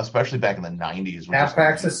 especially back in the 90s, were Half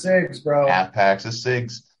packs of cigs, bro. half packs of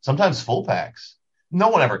cigs, sometimes full packs. No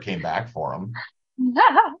one ever came back for them.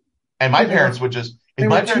 And my parents would just, They if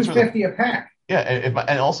were my parents were $2.50 a pack. yeah,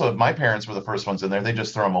 and also if my parents were the first ones in there, they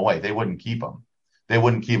just throw them away. They wouldn't keep them. They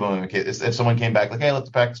wouldn't keep them. If someone came back like, hey, let's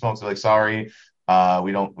pack the smokes, they're like, sorry,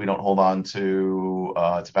 we don't hold on to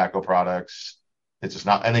tobacco products. It's just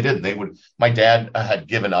not, and they didn't. They would. My dad had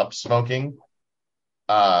given up smoking,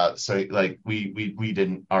 so like we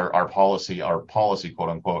didn't. Our policy quote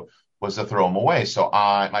unquote was to throw them away. So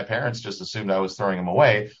my parents just assumed I was throwing them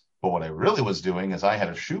away. But what I really was doing is I had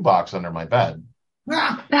a shoebox under my bed.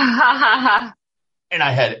 Ah, And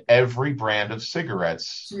I had every brand of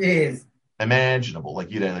cigarettes jeez. imaginable. Like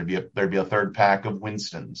there'd be a third pack of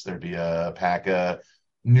Winstons, there'd be a pack of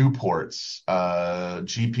Newports,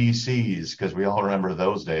 GPCs, because we all remember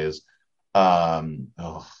those days. And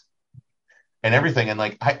everything. And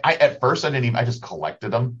like I at first I just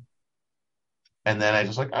collected them. And then I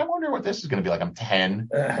just like, I wonder what this is going to be like. I'm 10,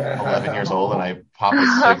 11 years old, and I pop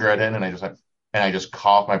a cigarette in, and I just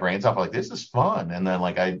cough my brains off. I'm like, this is fun. And then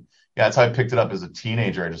like that's how I picked it up as a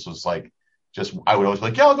teenager. I just was like, I would always be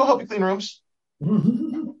like, yeah, I'll go help you clean rooms.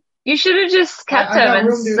 You should have just kept them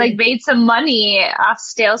and like made some money off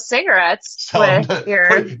stale cigarettes with your.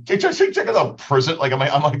 Check out the prison. Like I'm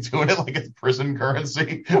like doing it like it's prison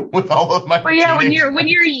currency with all of my. Well, yeah, when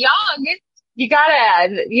you're young, you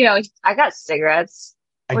gotta, I got cigarettes.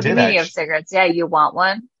 What do you mean you have cigarettes? Yeah, you want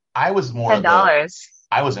one? I was more $10.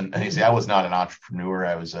 I was not an entrepreneur.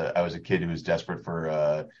 I was a kid who was desperate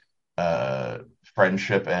for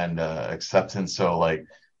friendship and acceptance. So like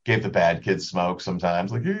gave the bad kids smoke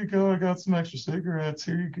sometimes. Like, here you go, I got some extra cigarettes.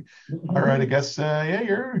 Here you go. All right, I guess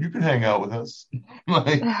you can hang out with us.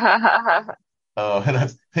 Like, and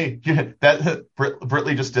that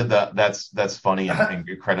Britleigh just did that. That's funny and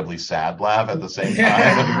incredibly sad laugh at the same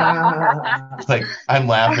time. Like I'm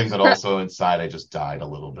laughing, but also inside I just died a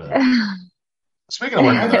little bit. Speaking of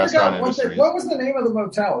working in the restaurant industry, what was the name of the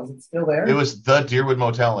motel? Is it still there? It was the Deerwood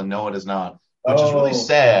Motel, and no, it is not, which is really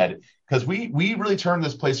sad because we really turned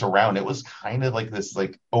this place around. It was kind of like this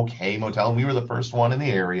like okay motel, and we were the first one in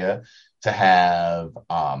the area to have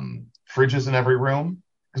fridges in every room.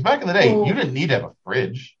 Because back in the day, you didn't need to have a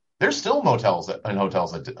fridge. There's still hotels that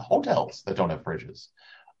don't have fridges.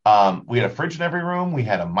 We had a fridge in every room. We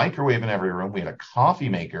had a microwave in every room. We had a coffee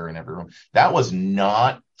maker in every room. That was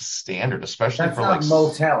not standard, especially That's for not like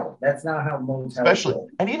motel. That's not how motels. Especially, go.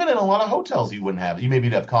 And even in a lot of hotels, you wouldn't have. You maybe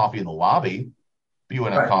have coffee in the lobby, but you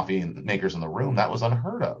wouldn't have coffee makers in the room. That was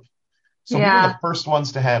unheard of. So we were the first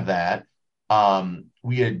ones to have that.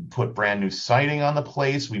 We had put brand new siding on the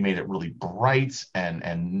place. We made it really bright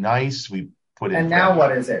and nice. We put it. And now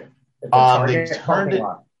what is it? They turned it.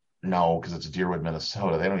 No, because it's Deerwood,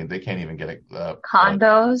 Minnesota. They can't even get it.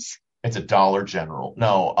 Condos. It's a Dollar General.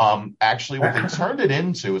 No, actually, what they turned it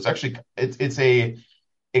into is it's a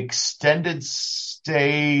extended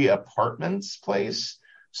stay apartments place.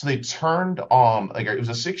 So they turned like it was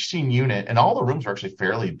a 16 unit, and all the rooms were actually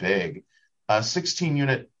fairly big. A 16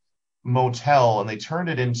 unit motel, and they turned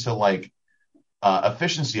it into like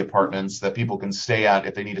efficiency apartments that people can stay at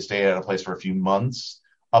if they need to stay at a place for a few months,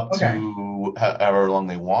 up to however long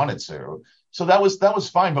they wanted to. So that was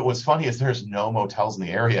fine. But what's funny is there's no motels in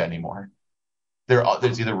the area anymore.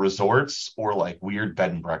 There's either resorts or like weird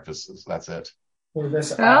bed and breakfasts. That's it. For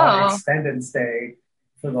this extended stay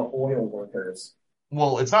for the oil workers.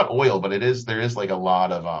 Well, it's not oil, but there is like a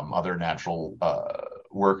lot of other natural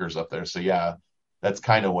workers up there. So yeah, that's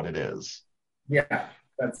kind of what it is. Yeah.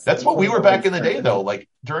 That's what we were back in the day, though. Like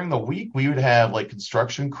during the week, we would have like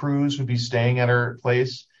construction crews would be staying at our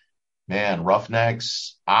place. Man,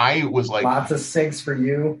 roughnecks. I was like lots of cigs for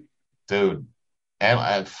you, dude.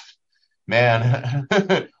 And man,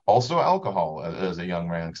 also alcohol as a young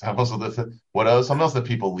man. Some else that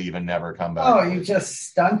people leave and never come back. Oh, you just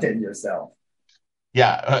stunted yourself.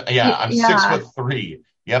 Yeah. I'm 6'3".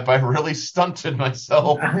 Yep, I really stunted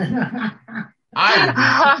myself.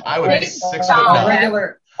 I would be 6'9".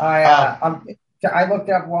 Regular. I looked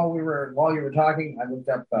up while you were talking. I looked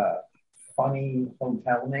up funny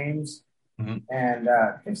hotel names, and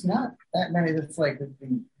there's not that many. It's like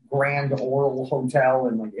the Grand Oral Hotel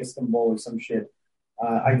in like Istanbul or some shit.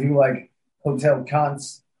 I do like Hotel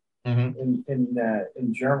Kunz in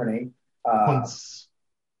Germany.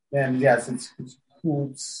 And yes, it's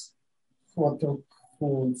Kunz, Hotel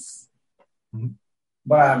Kunz.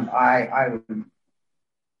 But I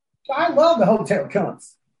love the Hotel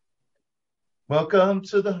Kunz. Welcome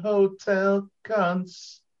to the Hotel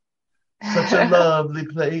Kunz. Such a lovely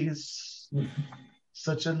place.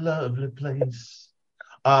 Such a lovely place.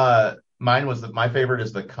 Mine was my favorite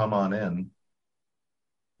is the Come On In.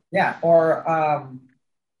 Yeah, or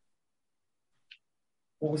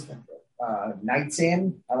what was that? Nights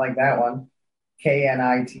In. I like that one.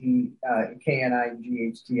 KNIGHTS.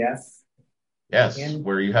 Yes,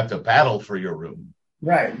 where you have to battle for your room.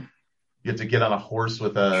 Right. You have to get on a horse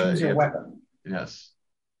with a choose your weapon. Yes.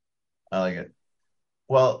 I like it.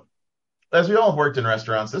 Well, as we all have worked in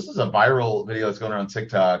restaurants, this is a viral video that's going around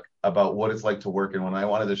TikTok about what it's like to work in one. I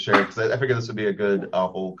wanted to share it because I figured this would be a good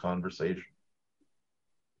whole conversation.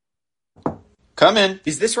 Come in.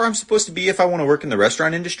 Is this where I'm supposed to be if I want to work in the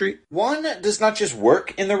restaurant industry? One does not just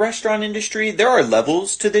work in the restaurant industry. There are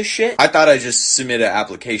levels to this shit. I thought I just submit an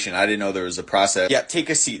application. I didn't know there was a process. Yeah, take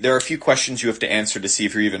a seat. There are a few questions you have to answer to see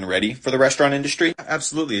if you're even ready for the restaurant industry.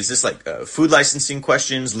 Absolutely. Is this like food licensing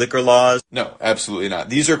questions, liquor laws? No, absolutely not.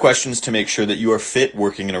 These are questions to make sure that you are fit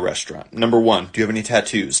working in a restaurant. Number 1, do you have any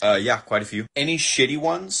tattoos? Yeah, quite a few. Any shitty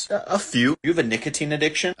ones? A few. Do you have a nicotine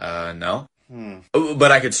addiction? No. Oh,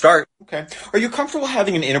 but I could start. Okay. Are you comfortable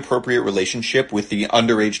having an inappropriate relationship with the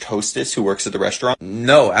underage hostess who works at the restaurant?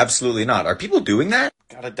 No, absolutely not. Are people doing that?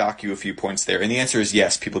 Gotta dock you a few points there. And the answer is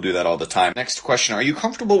yes, people do that all the time. Next question. Are you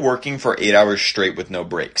comfortable working for 8 hours straight with no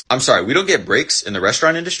breaks? I'm sorry, we don't get breaks in the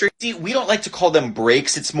restaurant industry? See, we don't like to call them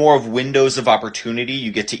breaks. It's more of windows of opportunity.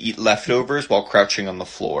 You get to eat leftovers while crouching on the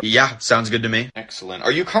floor. Yeah, sounds good to me. Excellent.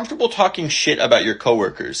 Are you comfortable talking shit about your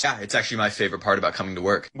coworkers? Yeah, it's actually my favorite part about coming to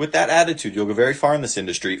work. With that attitude, you'll go very far in this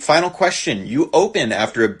industry. Final question. You open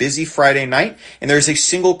after a busy Friday night and there's a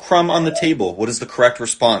single crumb on the table. What is the correct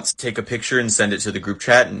response? Take a picture and send it to the group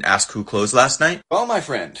chat and ask who closed last night? Well, my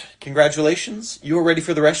friend, congratulations. You are ready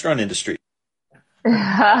for the restaurant industry.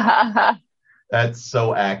 That's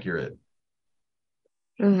so accurate.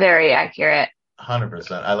 Very accurate.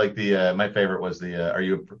 100%. I like my favorite was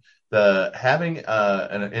having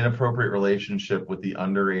an inappropriate relationship with the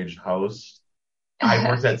underage host. I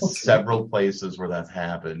worked at several places where that's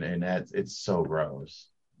happened, and it's so gross.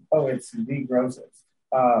 Oh, it's the grossest.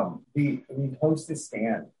 The hostess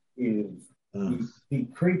stand is the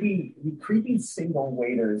creepy single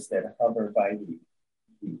waiters that hover by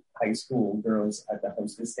the high school girls at the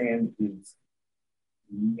hostess stand is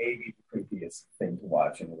maybe the creepiest thing to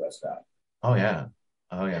watch in a restaurant. Oh yeah.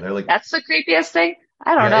 They're like, that's the creepiest thing.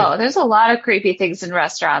 I don't know. There's a lot of creepy things in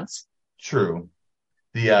restaurants. True.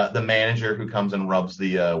 The manager who comes and rubs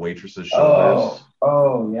the waitress's shoulders.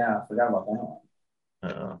 Oh yeah, I forgot about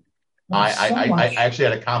that one. I actually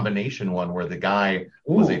had a combination one where the guy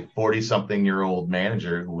was a 40-something-year-old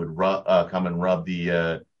manager who would come and rub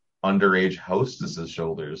the underage hostess's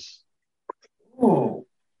shoulders. Ooh.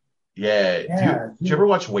 Yeah. Did you ever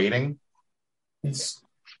watch Waiting?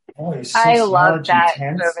 I love that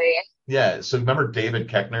movie. Yeah. So remember David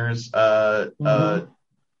Koechner's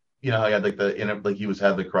you know how he had had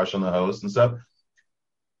the crush on the host and stuff.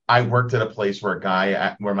 I worked at a place where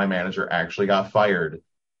where my manager actually got fired.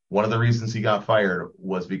 One of the reasons he got fired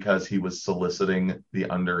was because he was soliciting the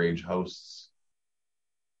underage hosts.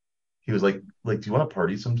 He was like, do you want to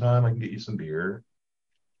party sometime? I can get you some beer.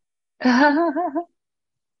 And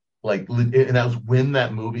that was when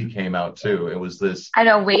that movie came out too. It was this. I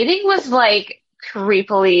know Waiting was like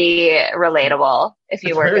creepily relatable if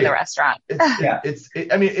you work in the restaurant. Is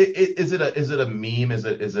it a meme?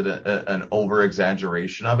 Is it an over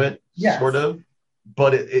exaggeration of it? Yes. Sort of.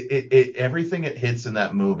 But it everything it hits in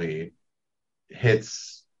that movie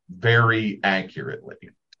hits very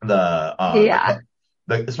accurately.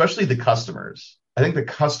 Especially the customers. I think the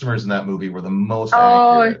customers in that movie were the most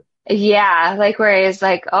accurate. Yeah, like where he's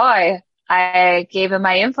like, I gave him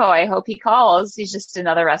my info. I hope he calls. He's just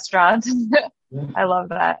another restaurant. I love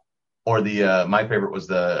that. Or my favorite was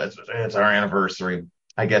it's our anniversary.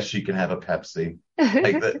 I guess she can have a Pepsi. And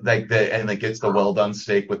it's the well done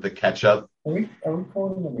steak with the ketchup. Are we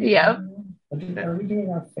calling them? Yeah. Are we doing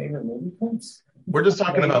our favorite movie quotes? We're just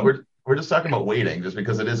talking about Waiting, just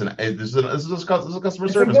because this is a customer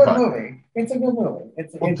service podcast. It's a good movie.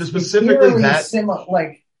 It's specifically that.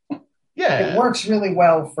 Yeah. It works really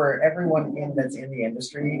well for everyone that's in the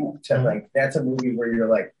industry to like, that's a movie where you're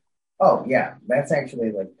like, oh yeah, that's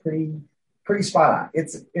actually like pretty spot on.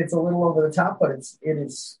 It's a little over the top, but it's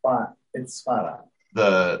spot on.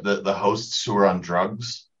 The hosts who are on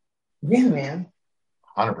drugs. Yeah, man.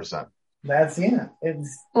 100%. That's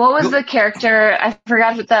It's What was the character? I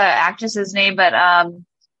forgot what the actress's name, but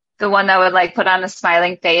the one that would like put on a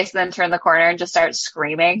smiling face, then turn the corner and just start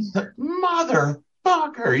screaming. Motherfucker.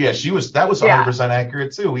 Yeah, that was 100%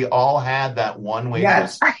 accurate too. We all had that one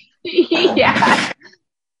waitress. Yeah.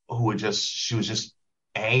 She was just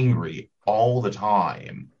angry all the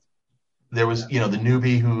time. There was, the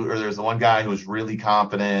newbie there's the one guy who was really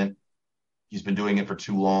confident. He's been doing it for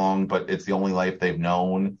too long, but it's the only life they've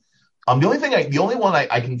known. The only one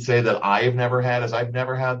I can say that I have never had is I've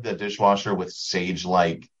never had the dishwasher with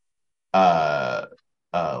sage-like,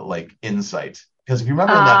 insight. Because if you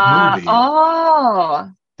remember in that movie,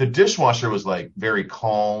 the dishwasher was like very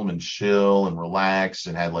calm and chill and relaxed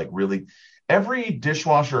and had like really every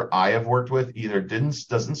dishwasher I have worked with either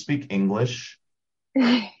doesn't speak English,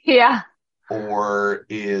 yeah, or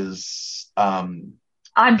is on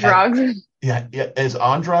drugs. Is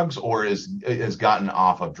on drugs or is gotten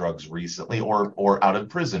off of drugs recently or out of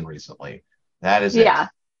prison recently. That is it.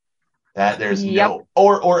 That there's no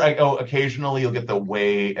or occasionally you'll get the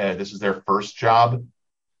way this is their first job.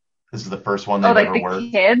 This is the first one they've ever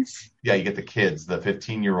worked. Kids. Yeah, you get the kids, the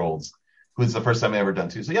 15-year-olds, who's the first time they've ever done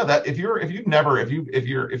too. So yeah, that if you're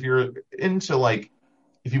into like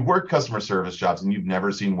if you work customer service jobs and you've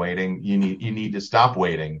never seen waiting, you need to stop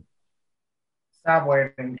waiting. Stop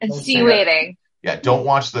waiting. And see waiting. Yeah, don't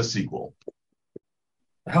watch the sequel.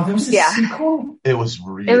 Oh, there was a sequel? It was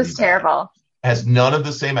bad. Terrible. It has none of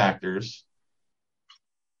the same actors.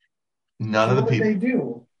 None of the people. What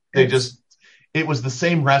do? It was the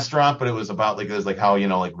same restaurant, but it was about like, it was like how,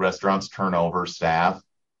 like restaurants turn over staff.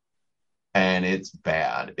 And it's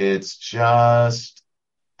bad. It's just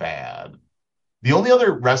bad. The only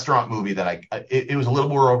other restaurant movie that it was a little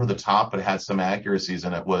more over the top, but it had some accuracies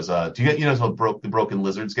in it was, do you get, the Broken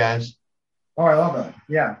Lizards guys? Oh, I love that.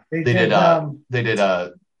 Yeah. They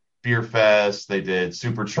did Beer Fest. They did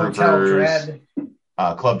Super Troopers,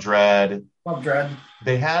 Club Dread.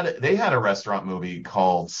 They had a restaurant movie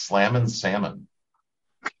called Slammin' Salmon.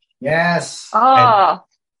 Yes. I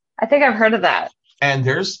think I've heard of that. And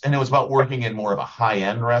it was about working in more of a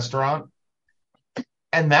high-end restaurant.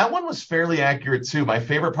 And that one was fairly accurate too. My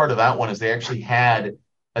favorite part of that one is they actually had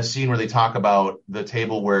a scene where they talk about the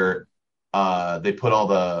table where they put all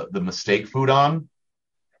the mistake food on.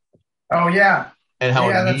 Oh yeah. And how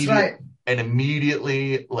that's right. And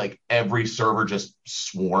immediately, like every server just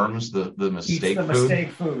swarms the mistake food.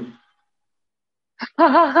 Mistake food.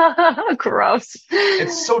 Gross.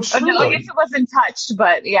 It's so true. No, I guess it wasn't touched,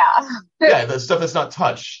 but yeah. Yeah, the stuff that's not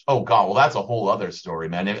touched. Oh god, well that's a whole other story,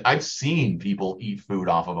 man. I've seen people eat food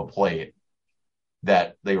off of a plate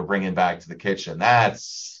that they were bringing back to the kitchen. I'm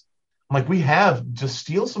like, we have just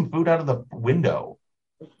steal some food out of the window.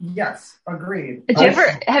 Yes, agreed.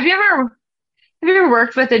 Have you ever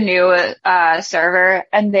worked with a new server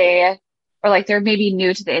and they're maybe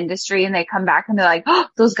new to the industry and they come back and they're like, oh,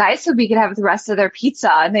 those guys said we could have the rest of their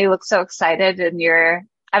pizza, and they look so excited, and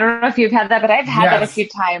I don't know if you've had that, but I've had that a few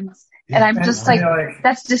times. And I'm just like,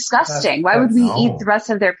 that's disgusting. Why would we eat the rest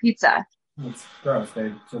of their pizza? It's gross.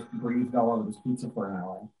 They just breathed all over this pizza for an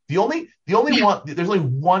hour. The only one, there's only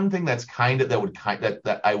one thing that's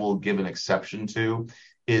that I will give an exception to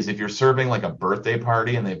is if you're serving like a birthday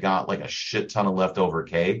party and they've got like a shit ton of leftover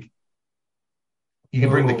cake. You can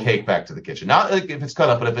bring the cake back to the kitchen. Not like if it's cut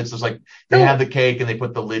up, but if it's just like they have the cake and they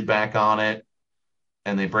put the lid back on it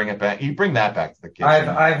and they bring it back, you bring that back to the kitchen.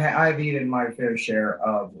 I've eaten my fair share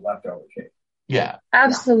of leftover cake. Yeah,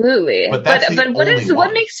 absolutely. But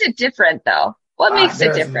what makes it different though? What makes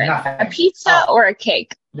it different? Nothing. A pizza or a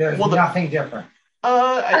cake? There's nothing different.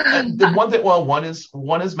 One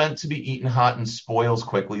is meant to be eaten hot and spoils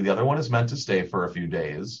quickly. The other one is meant to stay for a few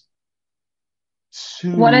days.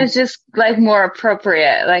 One is just like more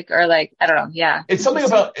appropriate, I don't know. Yeah, it's something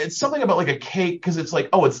about like a cake, because it's like,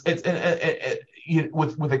 with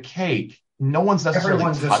a cake, no one's necessarily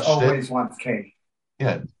everyone just always wants cake.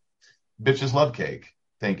 Yeah, bitches love cake.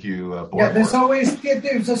 Thank you. There's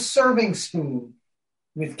a serving spoon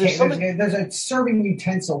with cake. There's a serving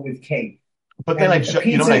utensil with cake. But then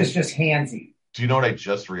pizza is just handsy. Do you know what I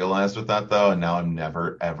just realized with that though? And now I'm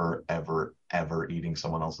never, ever, ever, ever eating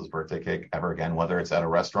someone else's birthday cake ever again, whether it's at a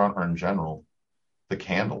restaurant or in general. The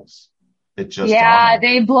candles. It just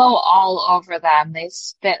they blow all over them. They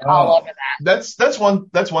spit all over that. That's one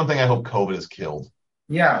thing I hope COVID has killed.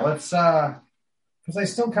 Yeah, let's because I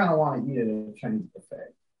still kind of want to eat it at a Chinese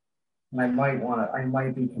buffet, and I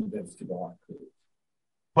might be convinced to go on a cruise.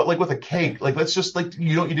 But like with a cake, like let's just like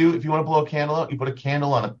you know what you do if you want to blow a candle out, you put a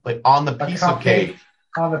candle on on the piece of cake.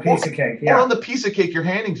 On the piece of cake, yeah. Or on the piece of cake you're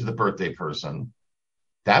handing to the birthday person.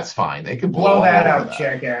 That's fine. They can blow that out,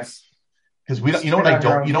 jackass. Because we don't. You know what I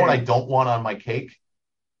don't. You know what I don't want on my cake?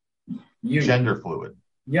 Gender fluid.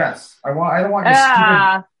 Yes, I don't want your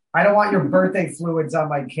stupid. I don't want your birthday fluids on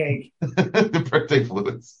my cake. The birthday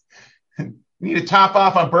fluids. You need to top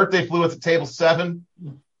off on birthday fluids at table 7.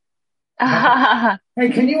 Hey,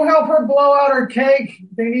 can you help her blow out her cake?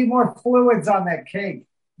 They need more fluids on that cake.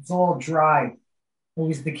 It's a little dry. Oh,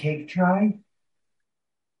 is the cake dry?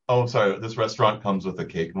 Oh, sorry. This restaurant comes with a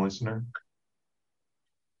cake moistener.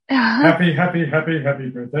 Happy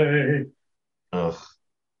birthday. Ugh.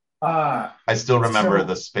 I still remember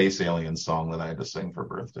the Space Alien song that I had to sing for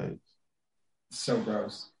birthdays. So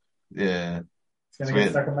gross. Yeah. It's going to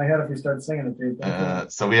get stuck in my head if you start singing it,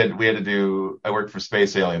 dude. So we had to do, I worked for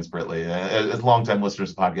Space Aliens, Britleigh. As longtime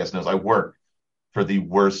listeners of the podcast knows, I work for the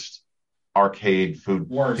worst arcade food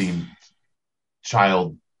themed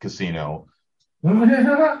child casino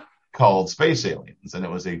called Space Aliens. And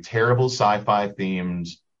it was a terrible sci-fi themed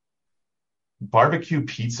barbecue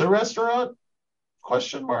pizza restaurant? ?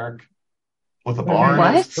 With a barn.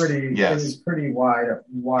 What? It was pretty wide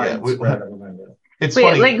spread, I remember. It's Wait,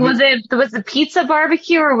 funny. like was the pizza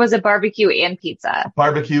barbecue or was it barbecue and pizza?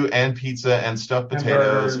 Barbecue and pizza and stuffed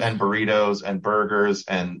potatoes and burritos and burgers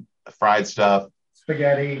and fried stuff.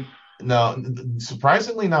 Spaghetti. No,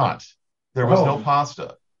 surprisingly not. There was no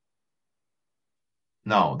pasta.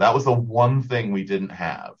 No, that was the one thing we didn't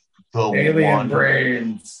have. The alien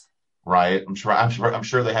brains. Right? I'm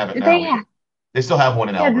sure they have it now. They still have one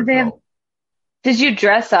in Albertville. Did you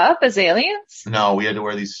dress up as aliens? No, we had to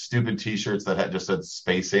wear these stupid T-shirts that just said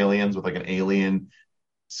Space Aliens with like an alien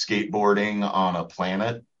skateboarding on a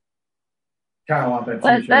planet. Kind of want that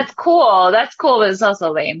T-shirt. That's cool. That's cool, but it's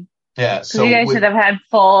also lame. Yeah, so you guys should have had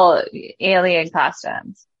full alien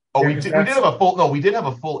costumes. Oh, we did have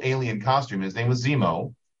a full alien costume. His name was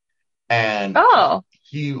Zemo, and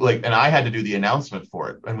and I had to do the announcement for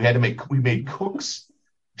it, and we made cooks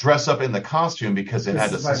dress up in the costume because it had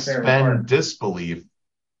to suspend disbelief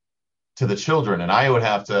to the children, and I would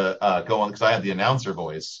have to go on because I had the announcer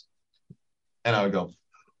voice, and I would go,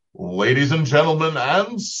 "Ladies and gentlemen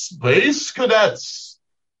and space cadets,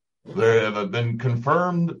 there have been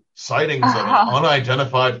confirmed sightings of an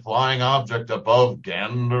unidentified flying object above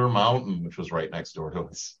Gander Mountain," which was right next door to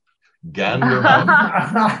us. Gander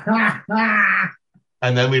Mountain.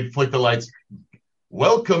 And then we'd flick the lights.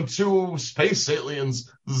 "Welcome to Space Aliens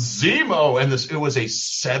Zemo." And it was a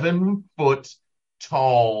 7-foot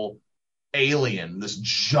tall alien, this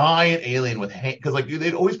giant alien with because like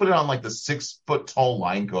they'd always put it on like the 6-foot tall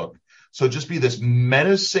line cook. So it'd just be this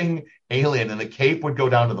menacing alien, and the cape would go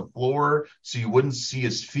down to the floor so you wouldn't see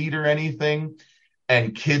his feet or anything,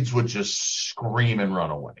 and kids would just scream and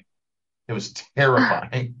run away. It was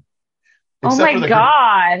terrifying. Oh my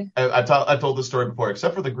God. I told this story before,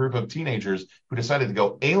 except for the group of teenagers who decided to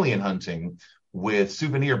go alien hunting with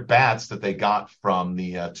souvenir bats that they got from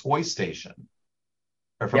the toy station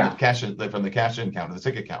or from the cash-in counter, the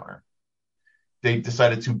ticket counter. They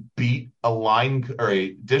decided to beat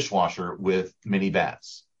a dishwasher with mini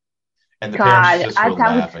bats. And the parents just were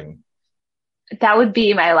laughing. That would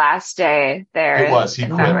be my last day there. It was. He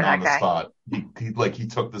quit on the spot. He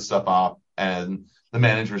took the stuff off, and the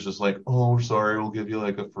manager's just like, "Oh, sorry, we'll give you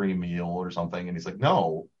like a free meal or something." And he's like,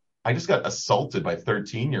 "No, I just got assaulted by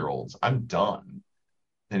 13-year-olds. I'm done."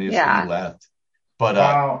 And he left. But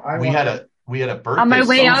we had a birthday. On my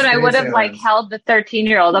way out, I would have held the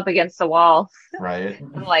 13-year-old up against the wall. Right.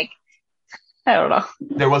 I'm like, I don't know.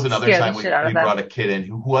 There was another time we brought a kid in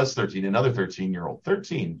who was 13, another 13-year-old.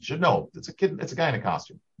 13 should know it's a kid. It's a guy in a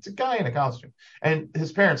costume. It's a guy in a costume. And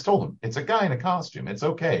his parents told him it's a guy in a costume. It's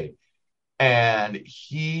okay. And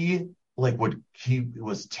he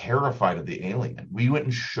was terrified of the alien. We went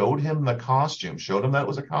and showed him the costume, showed him that it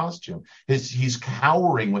was a costume. He's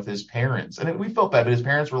cowering with his parents. And we felt bad, but his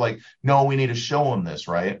parents were like, "No, we need to show him this,"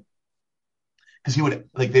 right? Because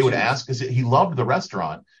they would ask, because he loved the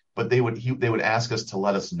restaurant, but they would ask us to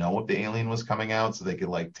let us know if the alien was coming out so they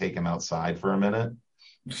could take him outside for a minute.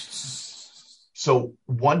 So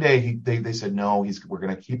one day they said, "No, we're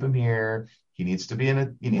going to keep him here. He needs to be a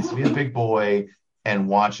big boy and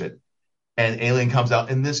watch it." And alien comes out,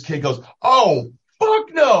 and this kid goes, "Oh,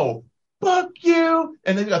 fuck no, fuck you!"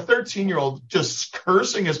 And then a 13-year-old just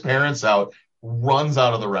cursing his parents out runs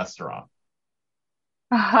out of the restaurant.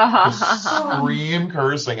 Just scream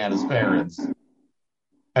cursing at his parents.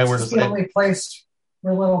 And we're just the only place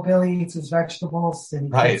where little Billy eats his vegetables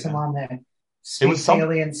and he puts him on that Space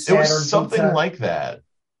Alien Saturn It was something pizza. like that.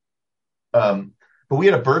 But we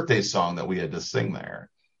had a birthday song that we had to sing there.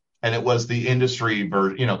 And it was the industry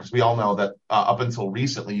version, because we all know that up until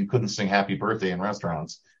recently, you couldn't sing Happy Birthday in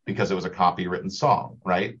restaurants because it was a copywritten song,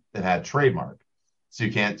 right? It had trademark. So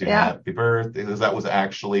you can't do Happy Birthday. That was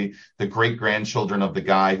actually the great-grandchildren of the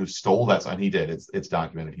guy who stole that song. He did. It's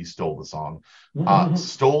documented. He stole the song.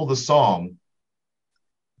 Stole the song.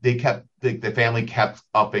 The family kept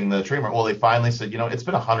upping the trademark. Well, they finally said, it's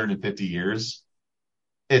been 150 years.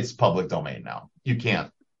 It's public domain now. You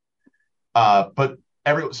can't.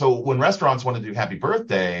 So when restaurants wanted to do Happy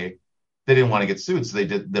Birthday, they didn't want to get sued. So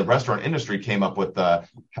the restaurant industry came up with the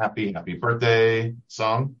Happy Birthday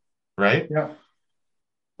song, right? Yeah.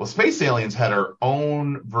 Well, Space Aliens had our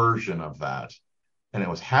own version of that. And it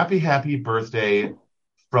was Happy Birthday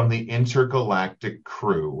from the intergalactic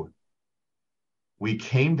crew. We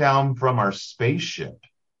came down from our spaceship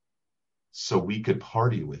so we could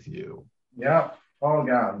party with you. Yeah. Oh,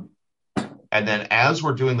 God. And then as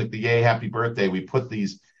we're doing the Yay Happy Birthday, we put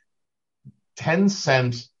these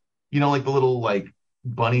 10-cent, the little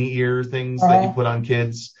bunny ear things that you put on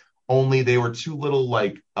kids, only they were two little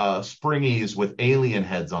springies with alien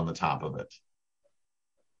heads on the top of it.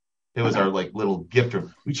 It was our little gift.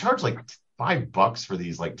 We charged $5 for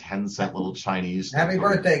these 10-cent little Chinese. Happy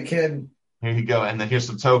birthday, kid. Here you go. And then here's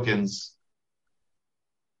some tokens.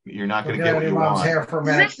 You're not going to get what you mom's want. Hair for a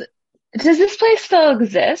minute. Does this place still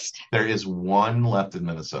exist? There is one left in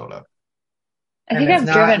Minnesota. I think I've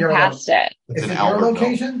driven past it. Is it your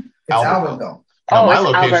location? It's Albertville.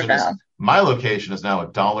 Albertville. My location is now a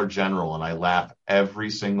Dollar General, and I laugh every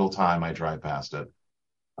single time I drive past it.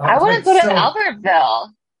 I want to go to Albertville.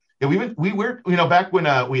 Yeah, we were back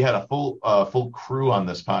when we had a full crew on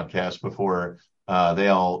this podcast before they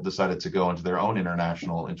all decided to go into their own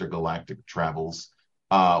international intergalactic travels.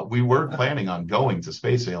 We were planning on going to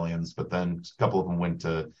Space Aliens, but then a couple of them went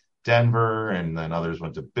to Denver, and then others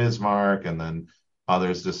went to Bismarck, and then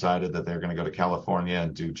others decided that they're going to go to California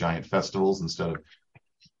and do giant festivals instead of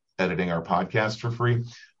editing our podcast for free.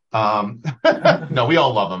 No, we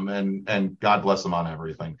all love them, and God bless them on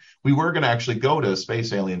everything. We were going to actually go to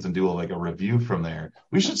Space Aliens and do a review from there.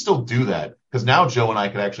 We should still do that, because now Joe and I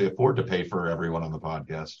could actually afford to pay for everyone on the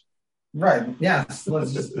podcast. Right. Yes.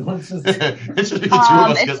 Let's just. It's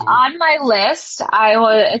on my list.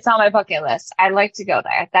 It's on my bucket list. I'd like to go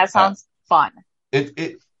there. That sounds fun.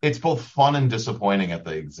 It's both fun and disappointing at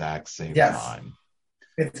the exact same time.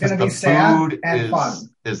 It's going to be sad and fun.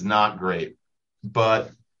 Is not great,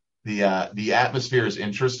 but the atmosphere is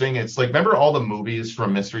interesting. It's remember all the movies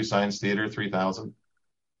from Mystery Science Theater 3000?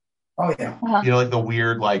 Oh yeah. Uh-huh. The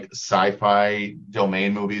weird sci-fi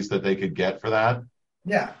domain movies that they could get for that.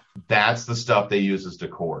 Yeah. That's the stuff they use as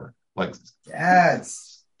decor.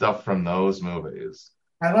 Stuff from those movies.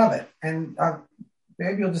 I love it. And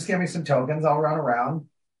maybe you'll just give me some tokens. I'll run around.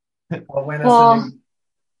 I'll win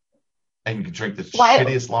and you can drink the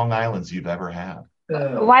shittiest Long Islands you've ever had.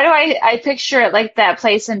 Why do I picture it like that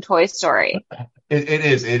place in Toy Story? It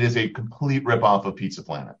is a complete ripoff of Pizza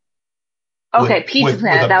Planet. Okay, Pizza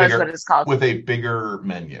Planet, that was what it's called. With a bigger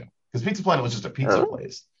menu. Because Pizza Planet was just a pizza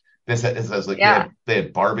place. This has they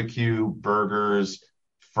had barbecue, burgers,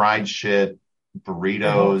 fried shit,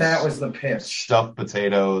 burritos. That was the pitch. Stuffed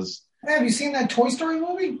potatoes. Hey, have you seen that Toy Story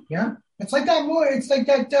movie? Yeah. It's like that movie. It's like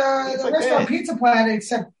that the restaurant Pizza Planet,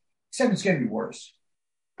 except it's going to be worse.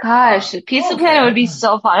 Gosh, Pizza Planet would be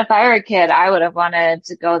so fun. If I were a kid, I would have wanted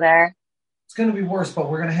to go there. It's going to be worse, but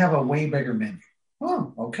we're going to have a way bigger menu.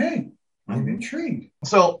 Oh, okay. I'm intrigued.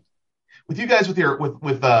 So, with you guys,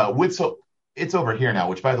 so it's over here now.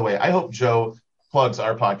 Which, by the way, I hope Joe plugs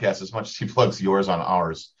our podcast as much as he plugs yours on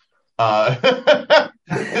ours. At the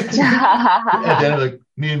end of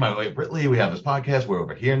me and my wife Britleigh, we have this podcast. We're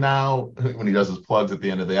over here now. When he does his plugs at the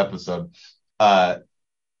end of the episode,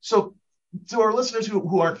 so to our listeners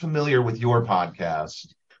who aren't familiar with your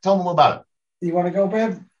podcast, tell them about it. You want to go,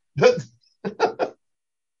 babe?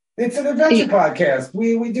 It's an adventure podcast.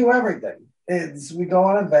 We do everything. We go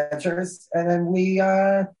on adventures, and then we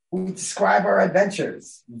describe our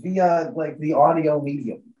adventures via the audio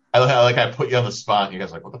medium. I put you on the spot. And you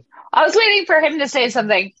guys are what the? I was waiting for him to say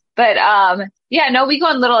something, but we go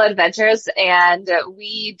on little adventures, and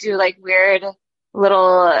we do weird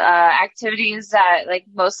little activities that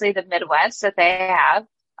mostly the Midwest that they have.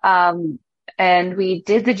 And we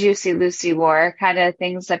did the Juicy Lucy War, kind of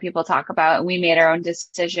things that people talk about, and we made our own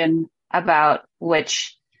decision about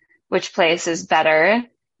which place is better.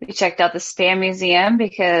 We checked out the Spam Museum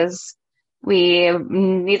because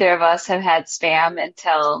neither of us have had Spam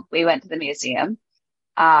until we went to the museum.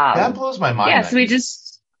 That blows my mind. Yeah, so we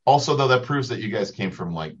just also, though, that proves that you guys came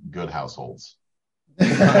from like good households.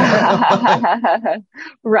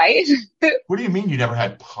 right. What do you mean you never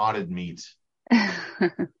had potted meat?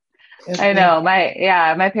 I know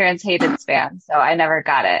my parents hated Spam, so I never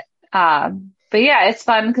got it. But yeah, it's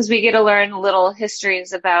fun because we get to learn little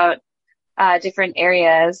histories about different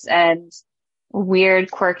areas and weird,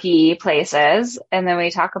 quirky places, and then we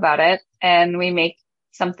talk about it and we make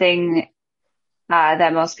something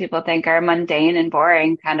that most people think are mundane and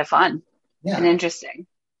boring kind of fun and interesting.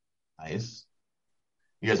 Nice.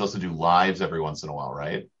 You guys also do lives every once in a while,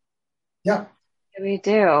 right? Yeah. We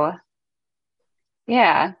do.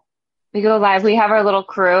 Yeah. We go live. We have our little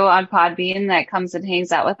crew on Podbean that comes and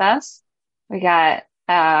hangs out with us. We got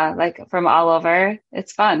like from all over.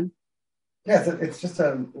 It's fun. Yeah, it's just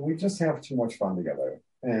we just have too much fun together,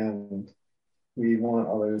 and we want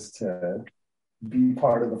others to be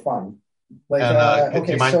part of the fun. Like, and, okay,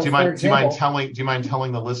 do you mind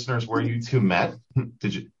telling the listeners where you two met?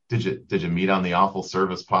 Did you meet on the Awful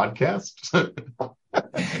Service podcast?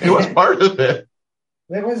 It was part of it.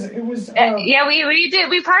 It was. Yeah, we did.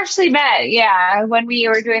 We partially met. Yeah, when we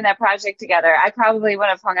were doing that project together. I probably would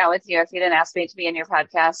have hung out with you if you didn't ask me to be in your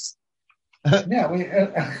podcast. Yeah,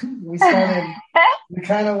 we started. We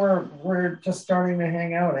kind of we're just starting to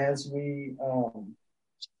hang out as we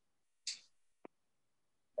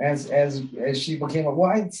as she became a.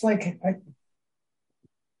 Well, it's like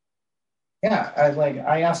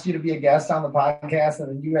I asked you to be a guest on the podcast,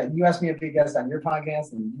 and then you asked me to be a guest on your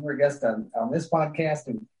podcast, and you were a guest on this podcast,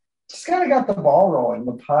 and just kind of got the ball rolling.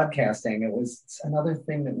 The podcasting, it's another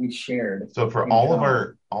thing that we shared. So for all of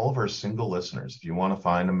our single listeners, if you want to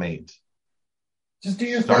find a mate, just do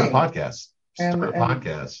your start thing. a podcast. Start a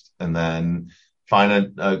podcast, and then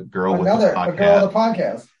find a girl with a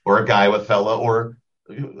podcast, or a guy with fella, or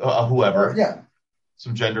whoever. Yeah,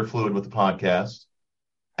 some gender fluid with the podcast.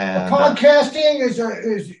 And podcasting is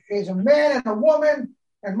a man and a woman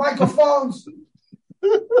and microphones.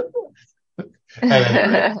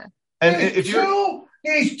 and if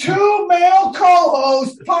these two male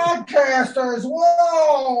co-hosts, podcasters.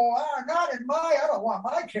 Whoa! I don't want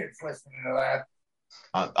my kids listening to that.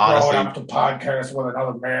 Honestly, growing up to podcast with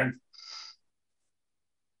another man.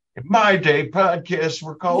 In my day, podcasts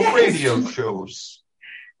were called radio shows,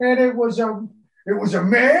 and it was a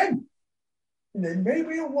man. And then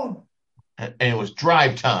maybe a woman. And it was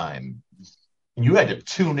drive time. And you had to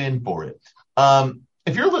tune in for it.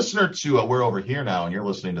 If you're a listener to We're Over Here Now and you're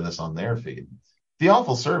listening to this on their feed, the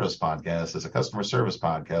Awful Service Podcast is a customer service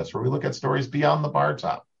podcast where we look at stories beyond the bar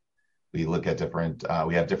top. We look at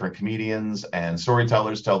we have different comedians and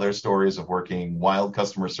storytellers tell their stories of working wild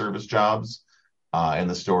customer service jobs. And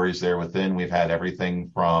the stories there within, we've had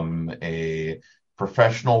everything from a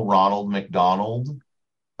professional Ronald McDonald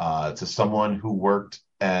to someone who worked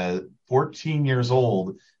at 14 years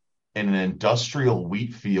old in an industrial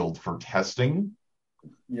wheat field for testing.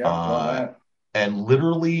 And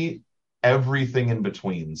literally everything in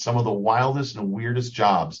between. Some of the wildest and weirdest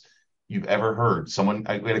jobs you've ever heard. We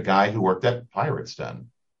had a guy who worked at Pirates Den.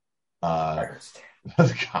 God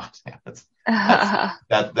damn it.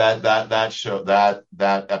 That show, that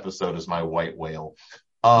episode is my white whale.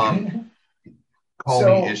 Call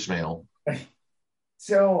me Ishmael.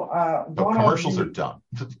 So the commercials are done.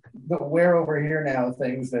 The We're Over Here Now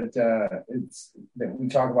things that that we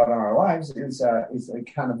talk about on our lives is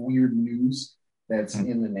like kind of weird news that's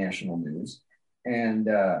in the national news. And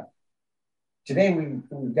today we've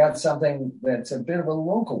got something that's a bit of a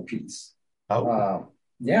local piece. So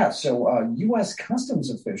U.S. Customs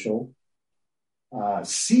official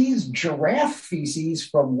seized giraffe feces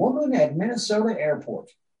from woman at Minnesota airport.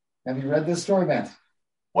 Have you read this story, Matt?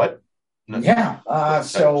 What? No. Yeah.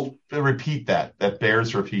 Repeat that. That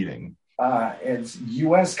bears repeating. It's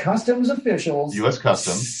U.S. Customs officials. U.S.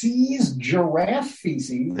 Customs seized giraffe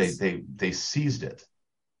feces. They seized it.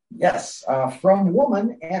 Yes, from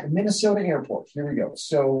woman at Minnesota airport. Here we go.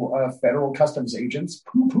 So federal customs agents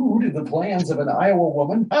poo-pooed the plans of an Iowa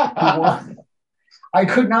woman. I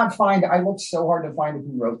could not find. I looked so hard to find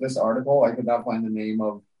who wrote this article. I could not find the name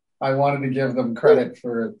of. I wanted to give them credit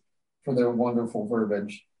for their wonderful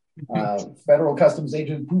verbiage. Federal customs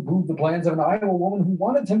agent poo-pooed the plans of an Iowa woman who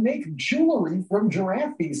wanted to make jewelry from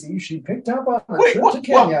giraffe feces she picked up on a trip to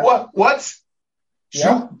Kenya. What?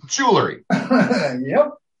 Yep. Jewelry.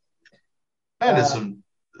 Yep. That is some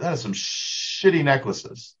shitty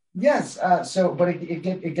necklaces. Yes. But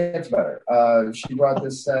it gets better. She brought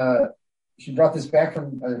this back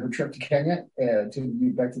from her trip to Kenya back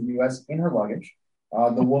to the U.S. in her luggage.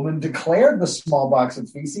 The woman declared the small box of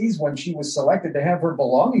feces when she was selected to have her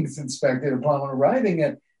belongings inspected upon arriving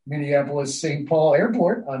at Minneapolis-St. Paul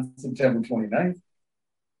Airport on September 29th.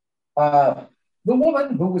 The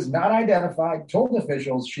woman, who was not identified, told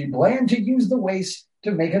officials she planned to use the waste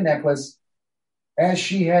to make a necklace, as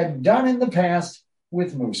she had done in the past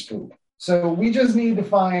with moose poop. So we just need to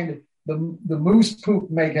find the moose poop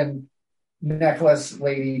making necklace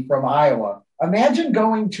lady from Iowa. Imagine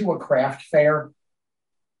going to a craft fair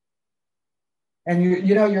and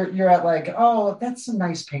you're at like, oh, that's some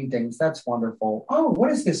nice paintings. That's wonderful. Oh,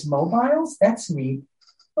 what is this, mobiles? That's neat.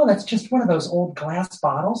 Oh, that's just one of those old glass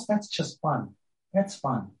bottles. That's just fun. That's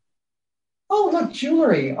fun. Oh, look,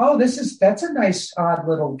 jewelry. Oh, that's a nice odd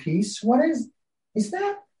little piece. What is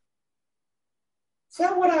that? Is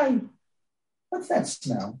that what's that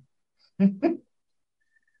smell?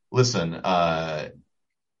 Listen, I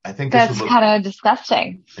think that's kind of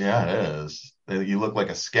disgusting. Yeah, it is. You look like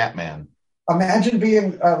a scat man. Imagine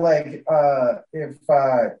being if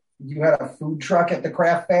you had a food truck at the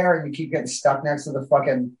craft fair and you keep getting stuck next to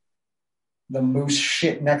the moose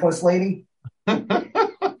shit necklace lady.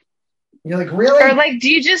 You're like, really? Or like, do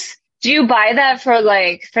you buy that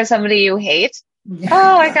for somebody you hate? Yeah.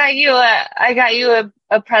 Oh, I got you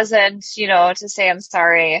a present, to say I'm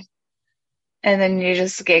sorry. And then you're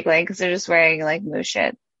just giggling because they're just wearing like moose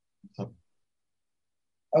shit.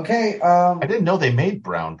 Okay. I didn't know they made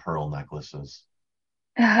brown pearl necklaces.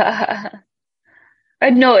 No,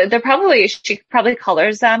 she probably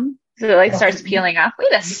colors them so it starts peeling off.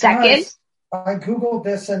 Wait a second. I Googled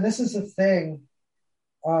this and this is a thing.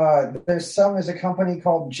 There's a company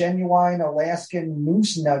called Genuine Alaskan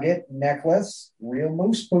Moose Nugget Necklace, real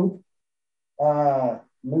moose poop.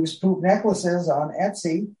 Moose poop necklaces on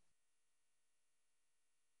Etsy.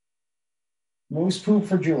 Moose poop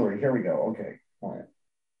for jewelry. Here we go. Okay. All right.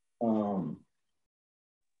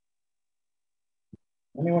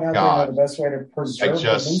 Anyone out there know the best way to preserve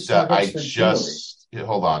the moose nuggets for jewelry?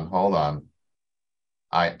 Hold on.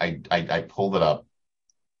 I pulled it up.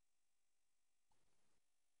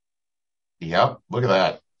 Yep, look at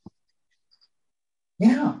that.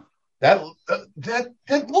 Yeah. That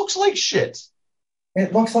looks like shit.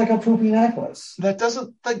 It looks like a poopy necklace. That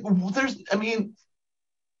doesn't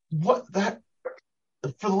what that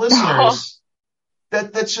for the listeners.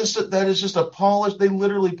 That is just a polish. They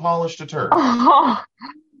literally polished a turd. Oh.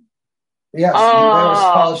 Yes, that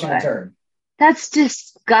was polishing a turd. That's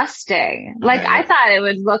disgusting. Like I thought it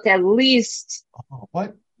would look at least. Oh,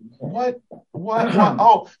 what?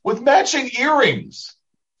 Oh, with matching earrings.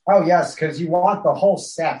 Oh yes, because you want the whole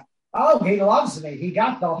set. Oh, he loves me. He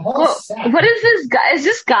got the whole set. What is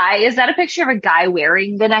this guy? Is that a picture of a guy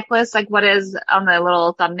wearing the necklace? Like what is on the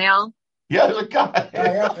little thumbnail? Yeah, there's a guy.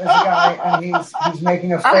 Yeah, there's a guy, and he's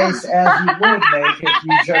making a face as you would make if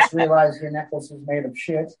you just realized your necklace was made of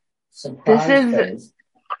shit. Surprise face.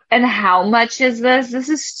 And how much is this? This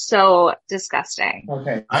is so disgusting.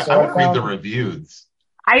 Okay, I would read the reviews.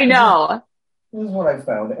 I know. This is what I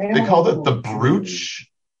found. They called it the brooch.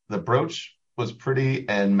 The brooch was pretty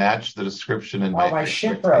and matched the description in my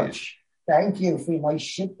shit brooch. Thank you for my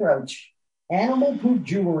shit brooch. Animal poop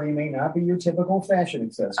jewelry may not be your typical fashion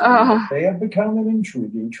accessory, but they have become an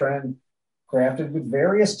intriguing trend. Crafted with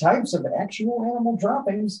various types of actual animal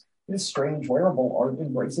droppings, this strange wearable art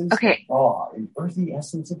embraces the raw and earthy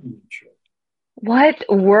essence of nature. What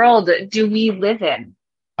world do we live in?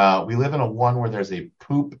 We live in a one where there's a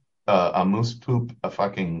moose poop, a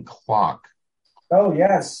fucking clock. Oh,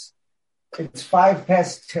 yes. It's 5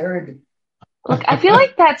 past turd. Look, I feel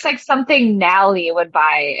like that's like something Nally would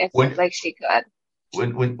buy if she could.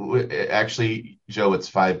 When actually, Joe,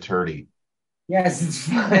 it's 5:30. Yes, it's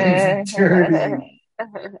 5:30.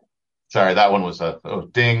 Sorry, that one was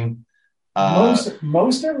ding.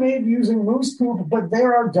 Most are made using moose poop, but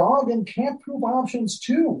there are dog and cat poop options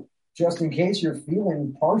too, just in case you're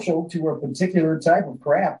feeling partial to a particular type of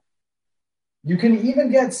crap. You can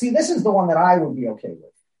even get, this is the one that I would be okay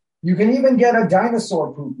with. You can even get a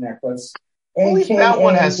dinosaur poop necklace. That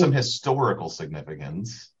one has some historical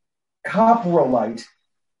significance. Coprolite,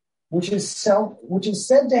 which is said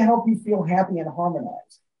to help you feel happy and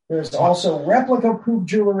harmonized. There's also replica poop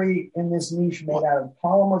jewelry in this niche made out of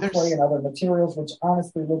polymer clay and other materials, which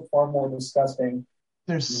honestly look far more disgusting.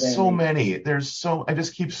 There's so many. I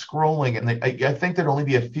just keep scrolling, and I think there'd only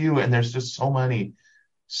be a few, and there's just so many.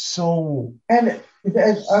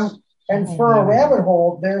 And for a rabbit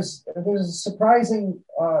hole, there's a surprising.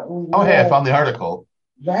 I found the article.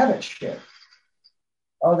 Rabbit shit.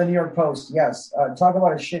 Oh, the New York Post. Yes, talk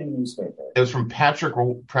about a shitty newspaper. It was from Patrick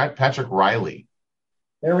Riley.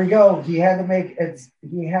 There we go. He had to make it.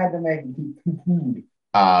 He had to make it.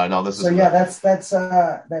 No, this is. So yeah, that's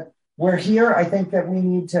that. We're here. I think that we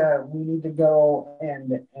need to go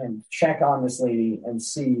and check on this lady and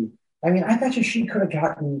see. I mean, I bet you she could have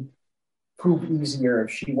gotten poop easier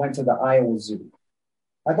if she went to the Iowa Zoo.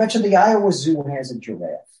 I bet you the Iowa Zoo has a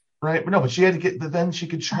giraffe. Right, but no, but she had to get. But then she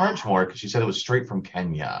could charge more because she said it was straight from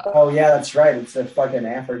Kenya. Oh yeah, that's right. It's a fucking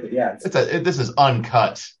Africa. Yeah, This is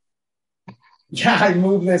uncut. Yeah, I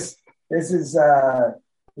moved this. This is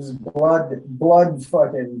blood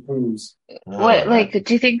fucking poos. What, like,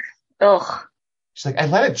 do you think? Ugh. She's like, I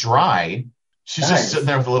let it dry. She's Nice. just sitting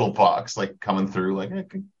there with a little box, like coming through, like, hey,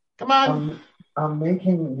 come on. I'm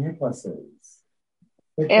making necklaces.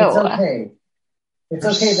 It's Ew. okay. It's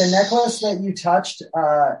okay. The necklace that you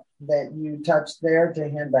touched there to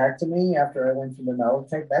hand back to me after I went through the metal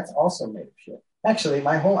tape, that's also made of shit. Actually,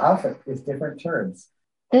 my whole outfit is different turds.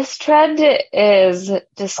 This trend is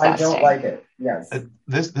disgusting. I don't like it. Yes.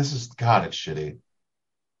 This is, God, it's shitty. It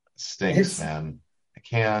stinks, man. I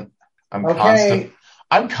can't. Okay.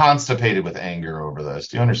 I'm constipated with anger over this.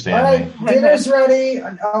 Do you understand All right, me? dinner's ready.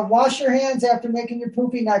 Wash your hands after making your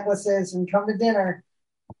poopy necklaces and come to dinner.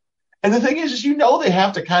 And the thing is they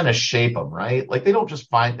have to kind of shape them, right? Like they don't just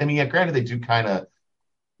find. I mean, yeah, granted, they do kind of.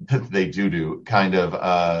 They do kind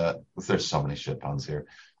of. There's so many shit puns here.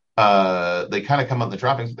 They kind of come on the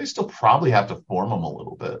droppings, but they still probably have to form them a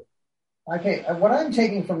little bit. Okay, what I'm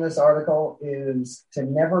taking from this article is to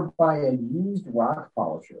never buy a used rock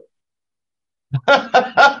polisher.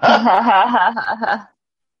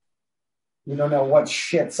 You don't know what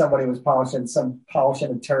shit somebody was polishing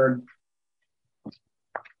a turd.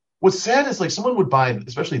 What's sad is like someone would buy,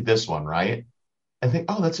 especially this one, right? And think,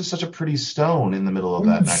 oh, that's just such a pretty stone in the middle of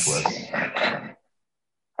that necklace.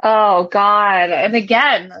 Oh, God. And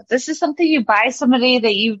again, this is something you buy somebody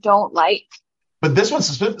that you don't like. But this one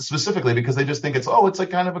specifically because they just think it's like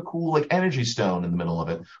kind of a cool like energy stone in the middle of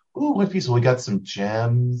it. Ooh, what piece? We got some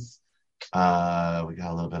gems. We got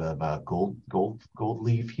a little bit of gold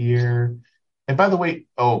leaf here. And by the way,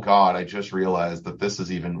 oh God, I just realized that this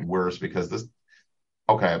is even worse because this.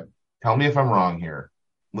 Okay, tell me if I'm wrong here,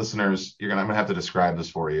 listeners. I'm gonna have to describe this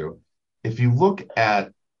for you. If you look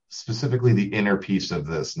at specifically the inner piece of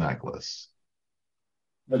this necklace,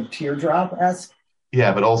 the teardrop-esque.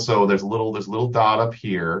 Yeah, but also there's a little dot up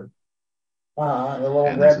here. The little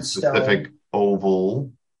and red there's a specific stone.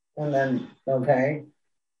 Oval. And then, okay.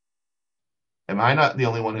 Am I not the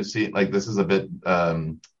only one who see it? Like this is a bit.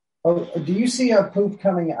 Do you see a poop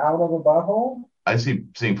coming out of a butthole? I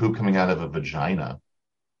seeing poop coming out of a vagina.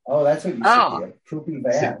 Oh, that's what you see. A poopy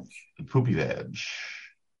vag. Poopy vag.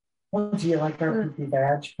 Oh, do you like our poopy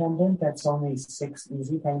vag pendant? That's only 6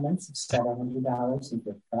 easy payments of $700 and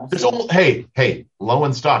There's only hey, low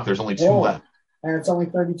in stock. There's only 2 left, and it's only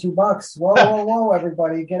 $32. Whoa,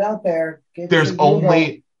 everybody, get out there! There's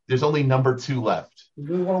only number 2 left.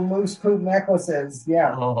 Google moose poop necklaces.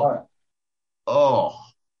 Yeah. Oh.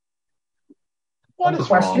 What is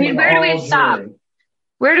wrong? I mean, where do we stop?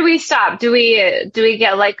 Where do we stop? Do we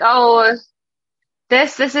get like, oh,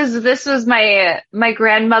 this was my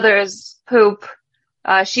grandmother's poop.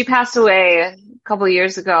 She passed away a couple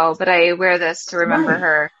years ago, but I wear this to remember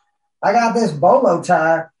her. I got this bolo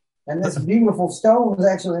tie, and this beautiful stone was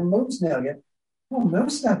actually a moose nugget. Oh,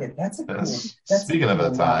 moose nugget. That's a cool. Speaking of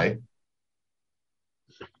a tie.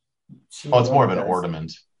 It's more of an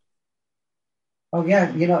ornament. Oh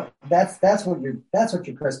yeah, that's what your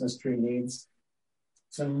Christmas tree needs.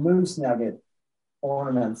 Some moose nugget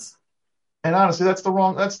ornaments. And honestly, that's the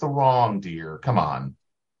wrong deer. Come on.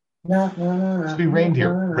 No. It should be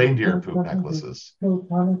reindeer poop necklaces.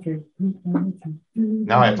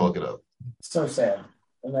 Now I have to look it up. So sad.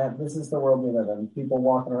 And this is the world we live in. People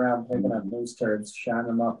walking around picking up moose turds, shining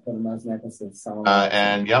them up, putting them as necklaces.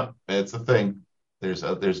 And yep, it's a thing.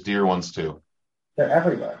 There's deer ones too. They're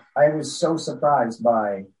everywhere. I was so surprised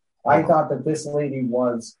I thought that this lady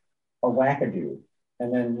was a wackadoo.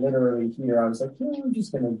 And then literally here, I was like, I'm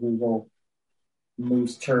just going to Google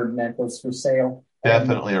moose turd necklace for sale.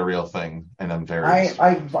 Definitely a real thing. And I'm very...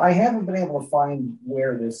 I haven't been able to find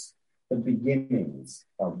where the beginnings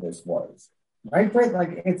of this was. Right, Britt?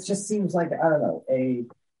 Like, it just seems like, I don't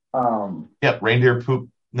know, reindeer poop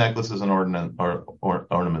necklaces and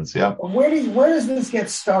ornaments, yeah. Where does this get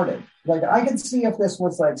started? Like, I could see if this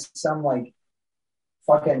was like some like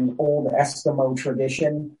fucking old Eskimo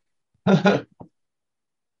tradition that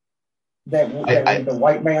the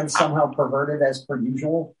white man somehow perverted as per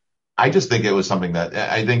usual. I just think it was something that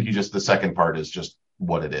I think the second part is just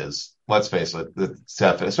what it is. Let's face it,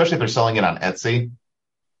 especially if they're selling it on Etsy.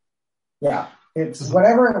 Yeah. It's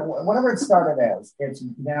whatever it started as. It's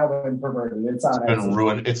now been perverted. It's been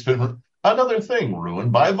ruined. It's been another thing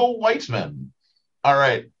ruined by the white men. All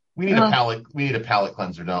right, we need a palate. We need a palate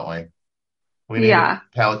cleanser, don't we? We need a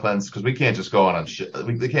palate cleanse because we can't just go on shit.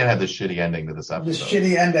 We can't have this shitty ending to this episode. This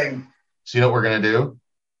shitty ending. So you know what we're gonna do?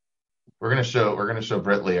 We're gonna show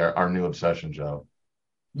Britleigh our new obsession, Joe.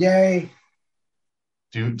 Yay!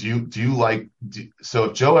 Do you like? So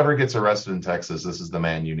if Joe ever gets arrested in Texas, this is the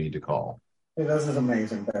man you need to call. This is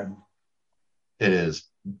amazing, Ben. It is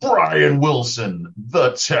Brian Wilson,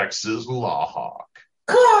 the Texas Law Hawk.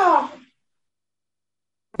 Ah!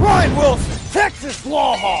 Brian Wilson, Texas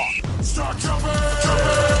Law Hawk. Start jumping!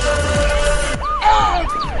 Oh,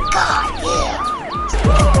 God, yeah.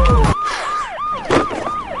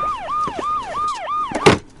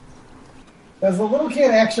 Does the little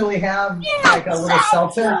kid actually have like a little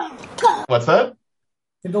seltzer? What's that?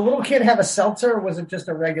 Did the little kid have a seltzer, or was it just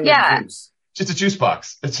a regular juice? It's a juice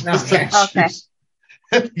box. It's just okay. a juice.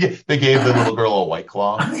 Yeah, they gave the little girl a White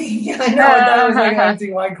Claw. Yeah, I know. That was like an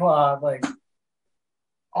empty White Claw. Like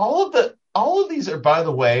all of these are, by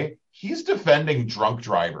the way, he's defending drunk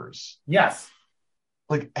drivers. Yes.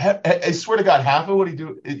 Like I swear to God, half of what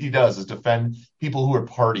he does is defend people who are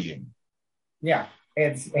partying. Yeah,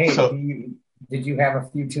 it's did you have a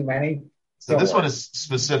few too many? So this one is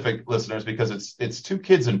specific, listeners, because it's two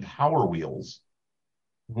kids in Power Wheels.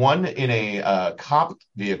 One in a cop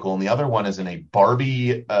vehicle, and the other one is in a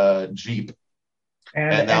Barbie Jeep.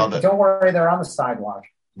 And don't worry, they're on the sidewalk.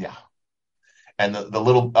 Yeah. And the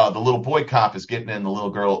little boy cop is getting in the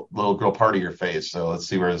little girl partier face. So let's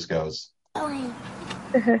see where this goes.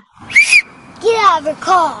 Get out of the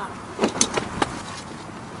car.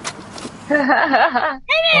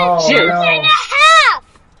 Oh, Shoot. no. And a half.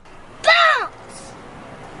 Bounce.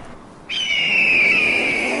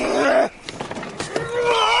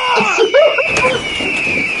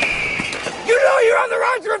 You know you're on the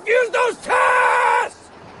right to refuse those tests!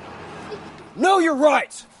 Know your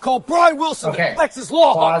rights. Call Brian Wilson, Okay. the Texas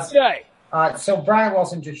Law Hawk Pause. today. So Brian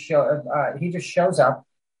Wilson just shows up,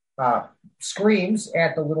 screams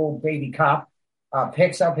at the little baby cop,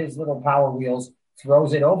 picks up his little Power Wheels,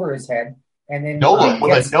 throws it over his head, and then a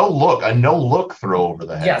no look throw over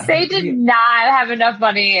the head. Yes. They did not have enough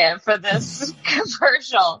money for this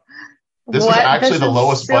commercial. This is actually the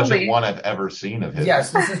lowest budget one I've ever seen of his.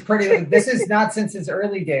 Yes, this is pretty. This is not since his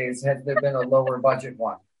early days has there been a lower budget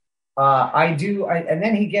one. And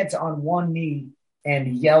then he gets on one knee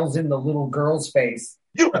and yells in the little girl's face.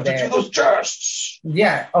 You have to do those tests.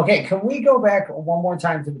 Yeah. Okay. Can we go back one more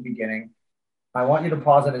time to the beginning? I want you to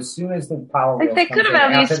pause it as soon as the Power Wheels. They could have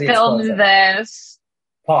at least filmed this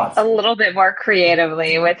Pause. a little bit more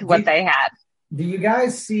creatively with what they had. Do you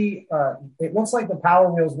guys see? It looks like the Power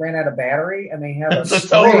Wheels ran out of battery, and they have a the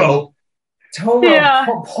tow rope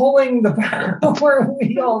pulling the Power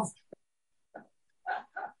Wheels.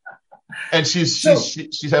 And she's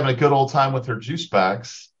having a good old time with her juice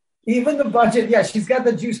box. Even the budget, yeah, she's got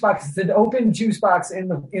the juice box. It's an open juice box in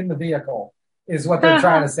the vehicle, is what they're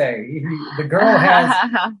trying to say. The girl has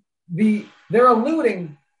they're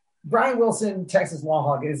alluding. Brian Wilson, Texas Law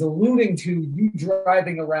Hawk, is alluding to you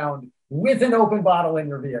driving around with an open bottle in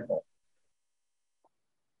your vehicle.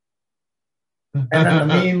 And then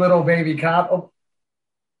the mean little baby cop. Oh,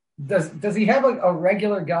 does he have a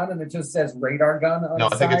regular gun and it just says radar gun on No,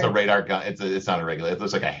 the I think side? it's a radar gun. It's not a regular. It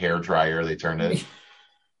looks like a hair dryer. They turned it.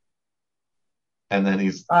 And then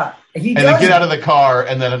they get out of the car,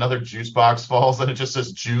 and then another juice box falls, and it just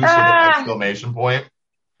says "juice" with an exclamation point.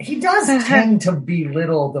 He does tend to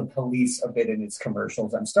belittle the police a bit in his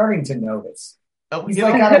commercials. I'm starting to notice. He's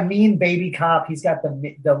got a mean baby cop. He's got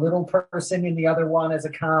the little person in the other one as a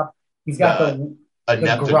cop. He's got the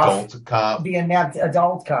inept adult cop. The inept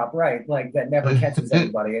adult cop, right? Like that never catches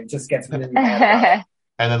anybody. It just gets really mad.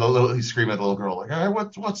 And then he's screaming at the little girl, like, "Hey,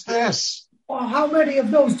 what's this?" Well, how many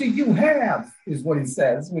of those do you have? Is what he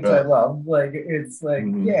says, which I love. Like it's like,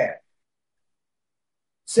 yeah.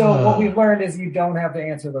 So what we've learned is you don't have to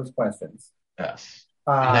answer those questions. Yes,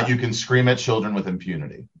 and that you can scream at children with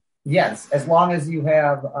impunity. Yes, as long as you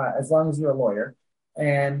have, as long as you're a lawyer,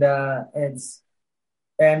 and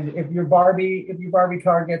if your Barbie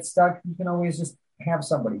car gets stuck, you can always just have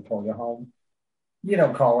somebody pull you home. You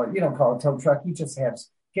don't call a tow truck. You just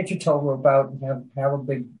get your tow rope out and have a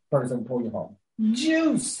big person pull you home.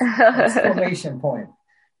 Juice! Exclamation point.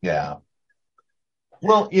 Yeah.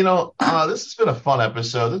 Well, this has been a fun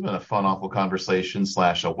episode. This has been a fun, awful conversation /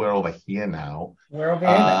 a Where Over Here Now. Where Over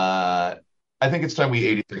Here Now. I think it's time we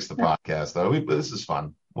 86 the podcast, though. This is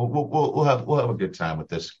fun. We'll have a good time with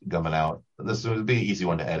this coming out. This will be an easy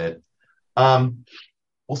one to edit. One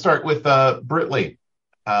We'll start with Britleigh.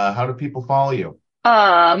 How do people follow you?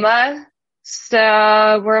 So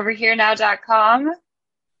we're over here now.com.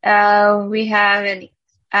 We have an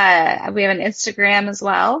Instagram as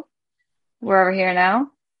well. We're over here now.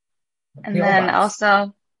 And then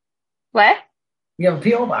also, what? We have a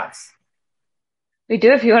P.O. box. We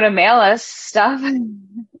do if you want to mail us stuff.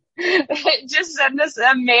 Just send us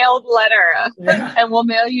a mailed letter and we'll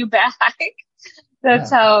mail you back.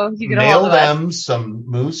 That's how you get mail a hold of us. them some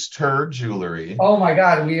moose turd jewelry. Oh my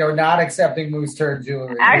God, we are not accepting moose turd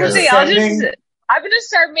jewelry. Actually, I'm gonna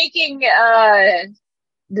start making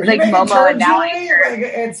like Momo and Nally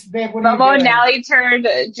Momo and Nally turd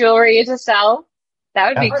jewelry to sell. That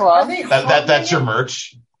would be cool. That's your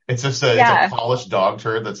merch. It's just it's a polished dog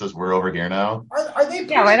turd that says "We're over here now." Are they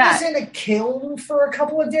putting this in a kiln for a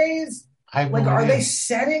couple of days? Are they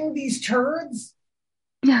setting these turds?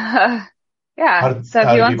 Yeah. So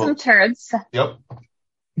if you want some turds, yep.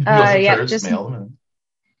 Turds, just mail them in.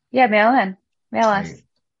 Yeah, mail us.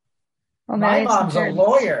 We'll my mom's a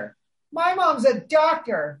lawyer. My mom's a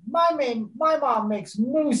doctor. My mom makes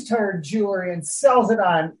moose turd jewelry and sells it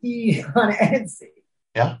on Etsy.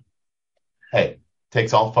 Yeah. Hey,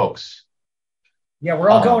 takes all folks. Yeah,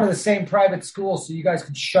 we're all going to the same private school, so you guys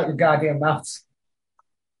can shut your goddamn mouths.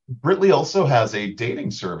 Britleigh also has a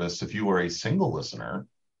dating service if you are a single listener.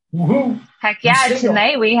 Woohoo! Heck yeah,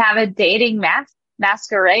 tonight we have a dating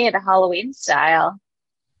masquerade Halloween style.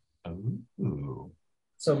 Ooh.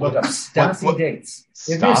 So look up Stassi Dates.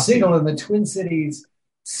 If you're single in the Twin Cities,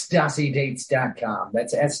 StassiDates.com.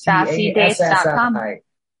 That's STASSI.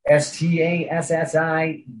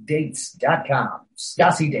 STASSI dates.com.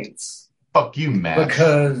 Stassi Dates. Fuck you, Matt.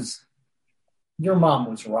 Because your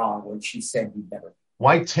mom was wrong when she said you'd never.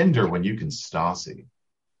 Why Tinder when you can Stassi?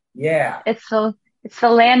 Yeah. It's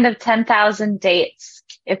the land of 10,000 dates.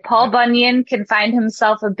 If Paul Bunyan can find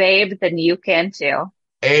himself a babe, then you can too.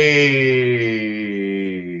 Hey,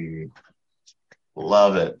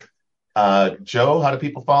 love it. Joe, how do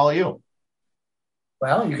people follow you?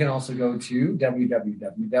 Well, you can also go to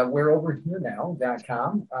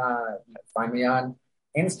www.we'reoverherenow.com. Find me on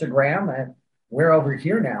Instagram at We're Over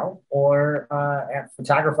Here Now, or at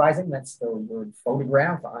Photographizing. That's the word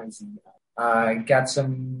photograph. Got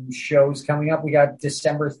some shows coming up. We got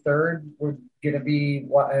December 3rd. We're going to be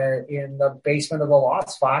in the basement of the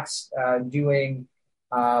Lost Fox doing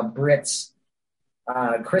Brit's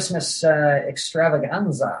Christmas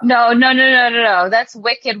extravaganza. No. That's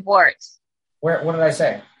Wicked Wart. What did I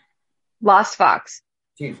say? Lost Fox.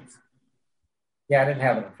 Jesus. Yeah, I didn't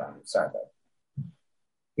have it in front of me. Sorry about that.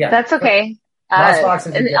 Yeah. That's okay. Lost Fox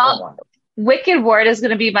is a different one. Wicked Wart is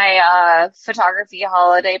going to be my photography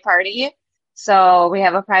holiday party. So we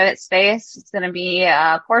have a private space. It's going to be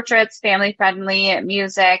portraits, family-friendly,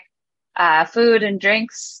 music, food and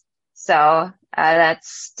drinks. So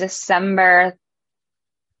that's December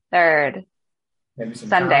 3rd. Maybe some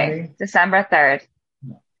Sunday, comedy. December 3rd.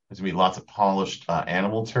 There's going to be lots of polished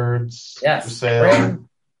animal turds Yes. for sale.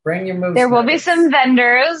 Bring your moose. There will be some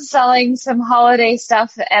vendors selling some holiday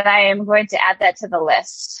stuff, and I am going to add that to the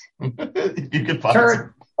list. You can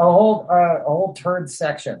find a whole turd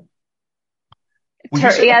section.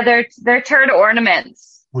 They're turd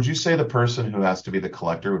ornaments. Would you say the person who has to be the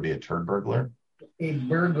collector would be a turd burglar? A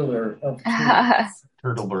burglar of turds.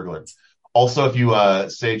 Turtle burglar. Also, if you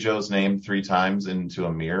say Joe's name 3 times into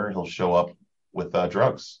a mirror, he'll show up with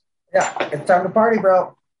drugs. Yeah, it's time to party,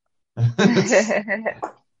 bro. Except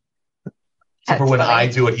for when I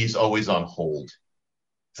do it, he's always on hold.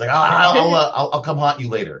 It's like, I'll come haunt you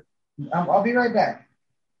later. I'll be right back.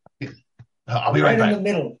 I'll be right back. In the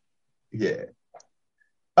middle. Yeah.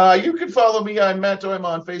 You can follow me. I'm Matt Doim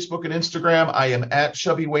on Facebook and Instagram. I am at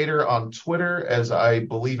Chubby Waiter on Twitter, as I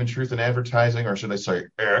believe in truth in advertising, or should I say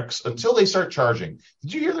X, until they start charging.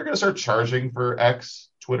 Did you hear they're going to start charging for X,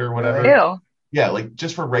 Twitter, whatever? Ew. Yeah, like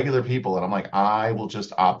just for regular people. And I'm like, I will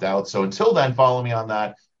just opt out. So until then, follow me on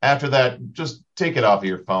that. After that, just take it off of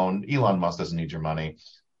your phone. Elon Musk doesn't need your money.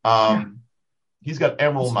 He's got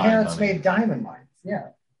emerald mine parents money. made diamond mines.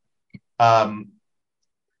 Yeah.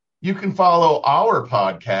 You can follow our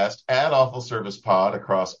podcast at Awful Service Pod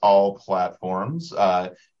across all platforms.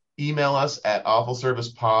 Email us at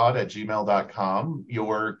awfulservicepod@gmail.com.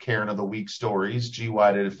 Your Karen of the Week stories,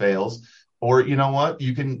 why did it fails? Or you know what?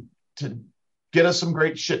 You can get us some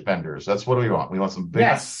great shit vendors. That's what we want. We want some big.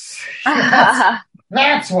 Yes.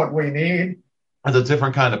 That's what we need. It's a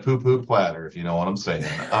different kind of poo-poo platter, if you know what I'm saying.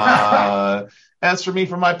 As for me,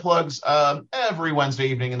 for my plugs, every Wednesday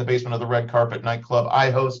evening in the basement of the Red Carpet Nightclub, I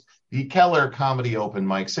host the Keller Comedy Open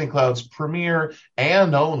Mic, St. Cloud's premier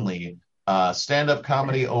and only stand-up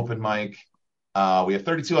comedy open mic. We have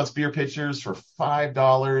 32-ounce beer pitchers for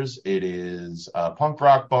 $5. It is a punk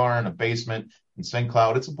rock bar in a basement in St.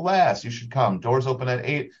 Cloud. It's a blast. You should come. Doors open at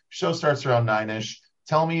 8. Show starts around 9-ish.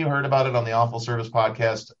 Tell me you heard about it on the Awful Service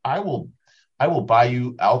podcast. I will buy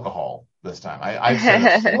you alcohol this time. I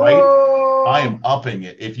said it right. I am upping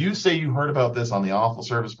it. If you say you heard about this on the Awful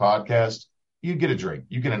Service podcast, you get a drink.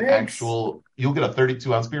 You get you'll get a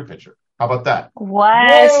 32-ounce beer pitcher. How about that?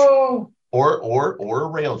 What? Whoa. Or a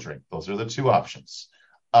rail drink. Those are the two options.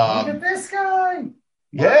 Look at this guy.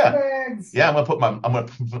 Yeah. Bags. Yeah, I'm gonna put my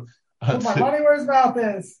money where his mouth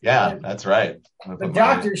is. Yeah, that's right. The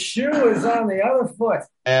doctor's shoe is on the other foot.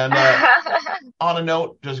 And on a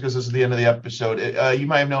note, just because this is the end of the episode, you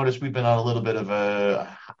might have noticed we've been on a little bit of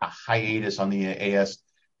a hiatus on the ASP,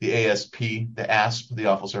 the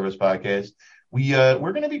Awful Service podcast. We're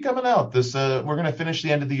going to be coming out this. We're going to finish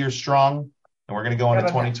the end of the year strong, and we're going to go into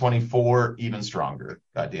 2024 even stronger.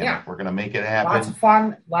 God damn it, we're going to make it happen. Lots of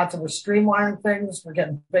fun. We're streamlining things. We're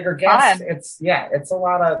getting bigger guests. It's a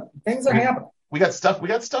lot of things are happening. We got stuff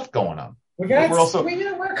going on.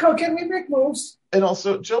 We're cooking. We make moves. And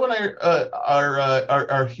also, Joe and I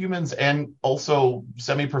are humans and also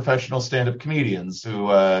semi-professional stand-up comedians who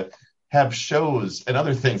have shows and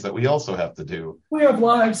other things that we also have to do. We have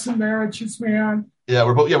lives and marriages, man. Yeah,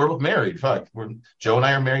 we're both married. Fuck, Joe and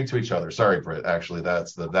I are married to each other. Sorry, Britt. Actually,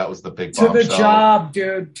 that was the big to the job,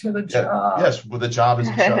 dude. To the job. Yes, well, the job is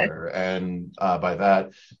each other, and by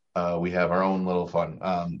that. We have our own little fun.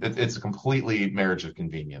 It's a completely marriage of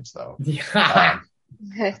convenience, though. Yeah.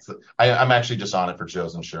 I'm actually just on it for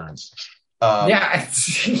Joe's insurance. That's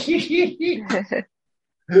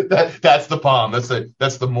the bomb.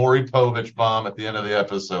 That's the Maury Povich bomb at the end of the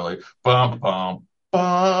episode. Like bum bum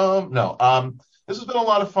bum. No. This has been a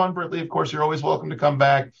lot of fun, Britleigh. Of course, you're always welcome to come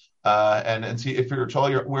back and see if you're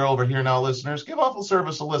We're Over Here Now listeners. Give Awful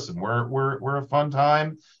Service a listen. We're a fun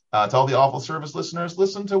time. To all the Awful Service listeners,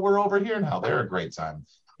 listen to We're Over Here Now. They're a great time.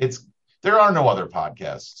 There are no other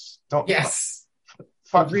podcasts. Fuck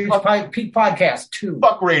Peak Podcast 2.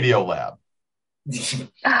 Fuck Radio Lab.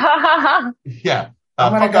 Yeah.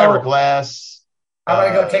 Fuck Ira Glass.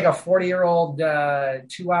 I'm going to go take a 40-year-old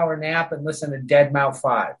 2-hour nap and listen to Dead Mouth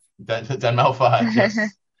 5. Dead Mouth 5, yes.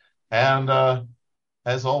 And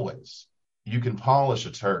as always, you can polish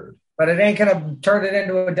a turd. But it ain't going to turn it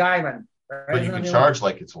into a diamond. Right? But you can charge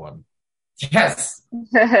like it's one. Yes.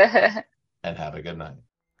 And have a good night.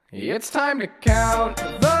 It's time to count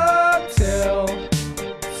the till.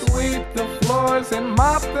 Sweep the floors and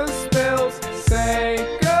mop the spills. Say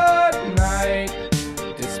good night.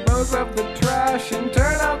 Dispose of the trash and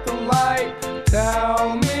turn out the light.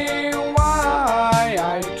 Tell me why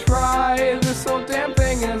I try. This whole damn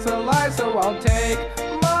thing is a lie, so I'll take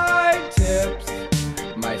my tips.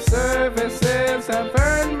 My services have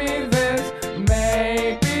earned me this.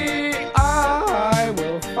 Maybe I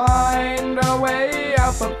will find a way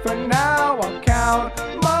out, but for now I'll count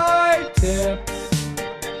my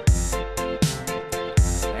tips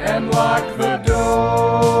and lock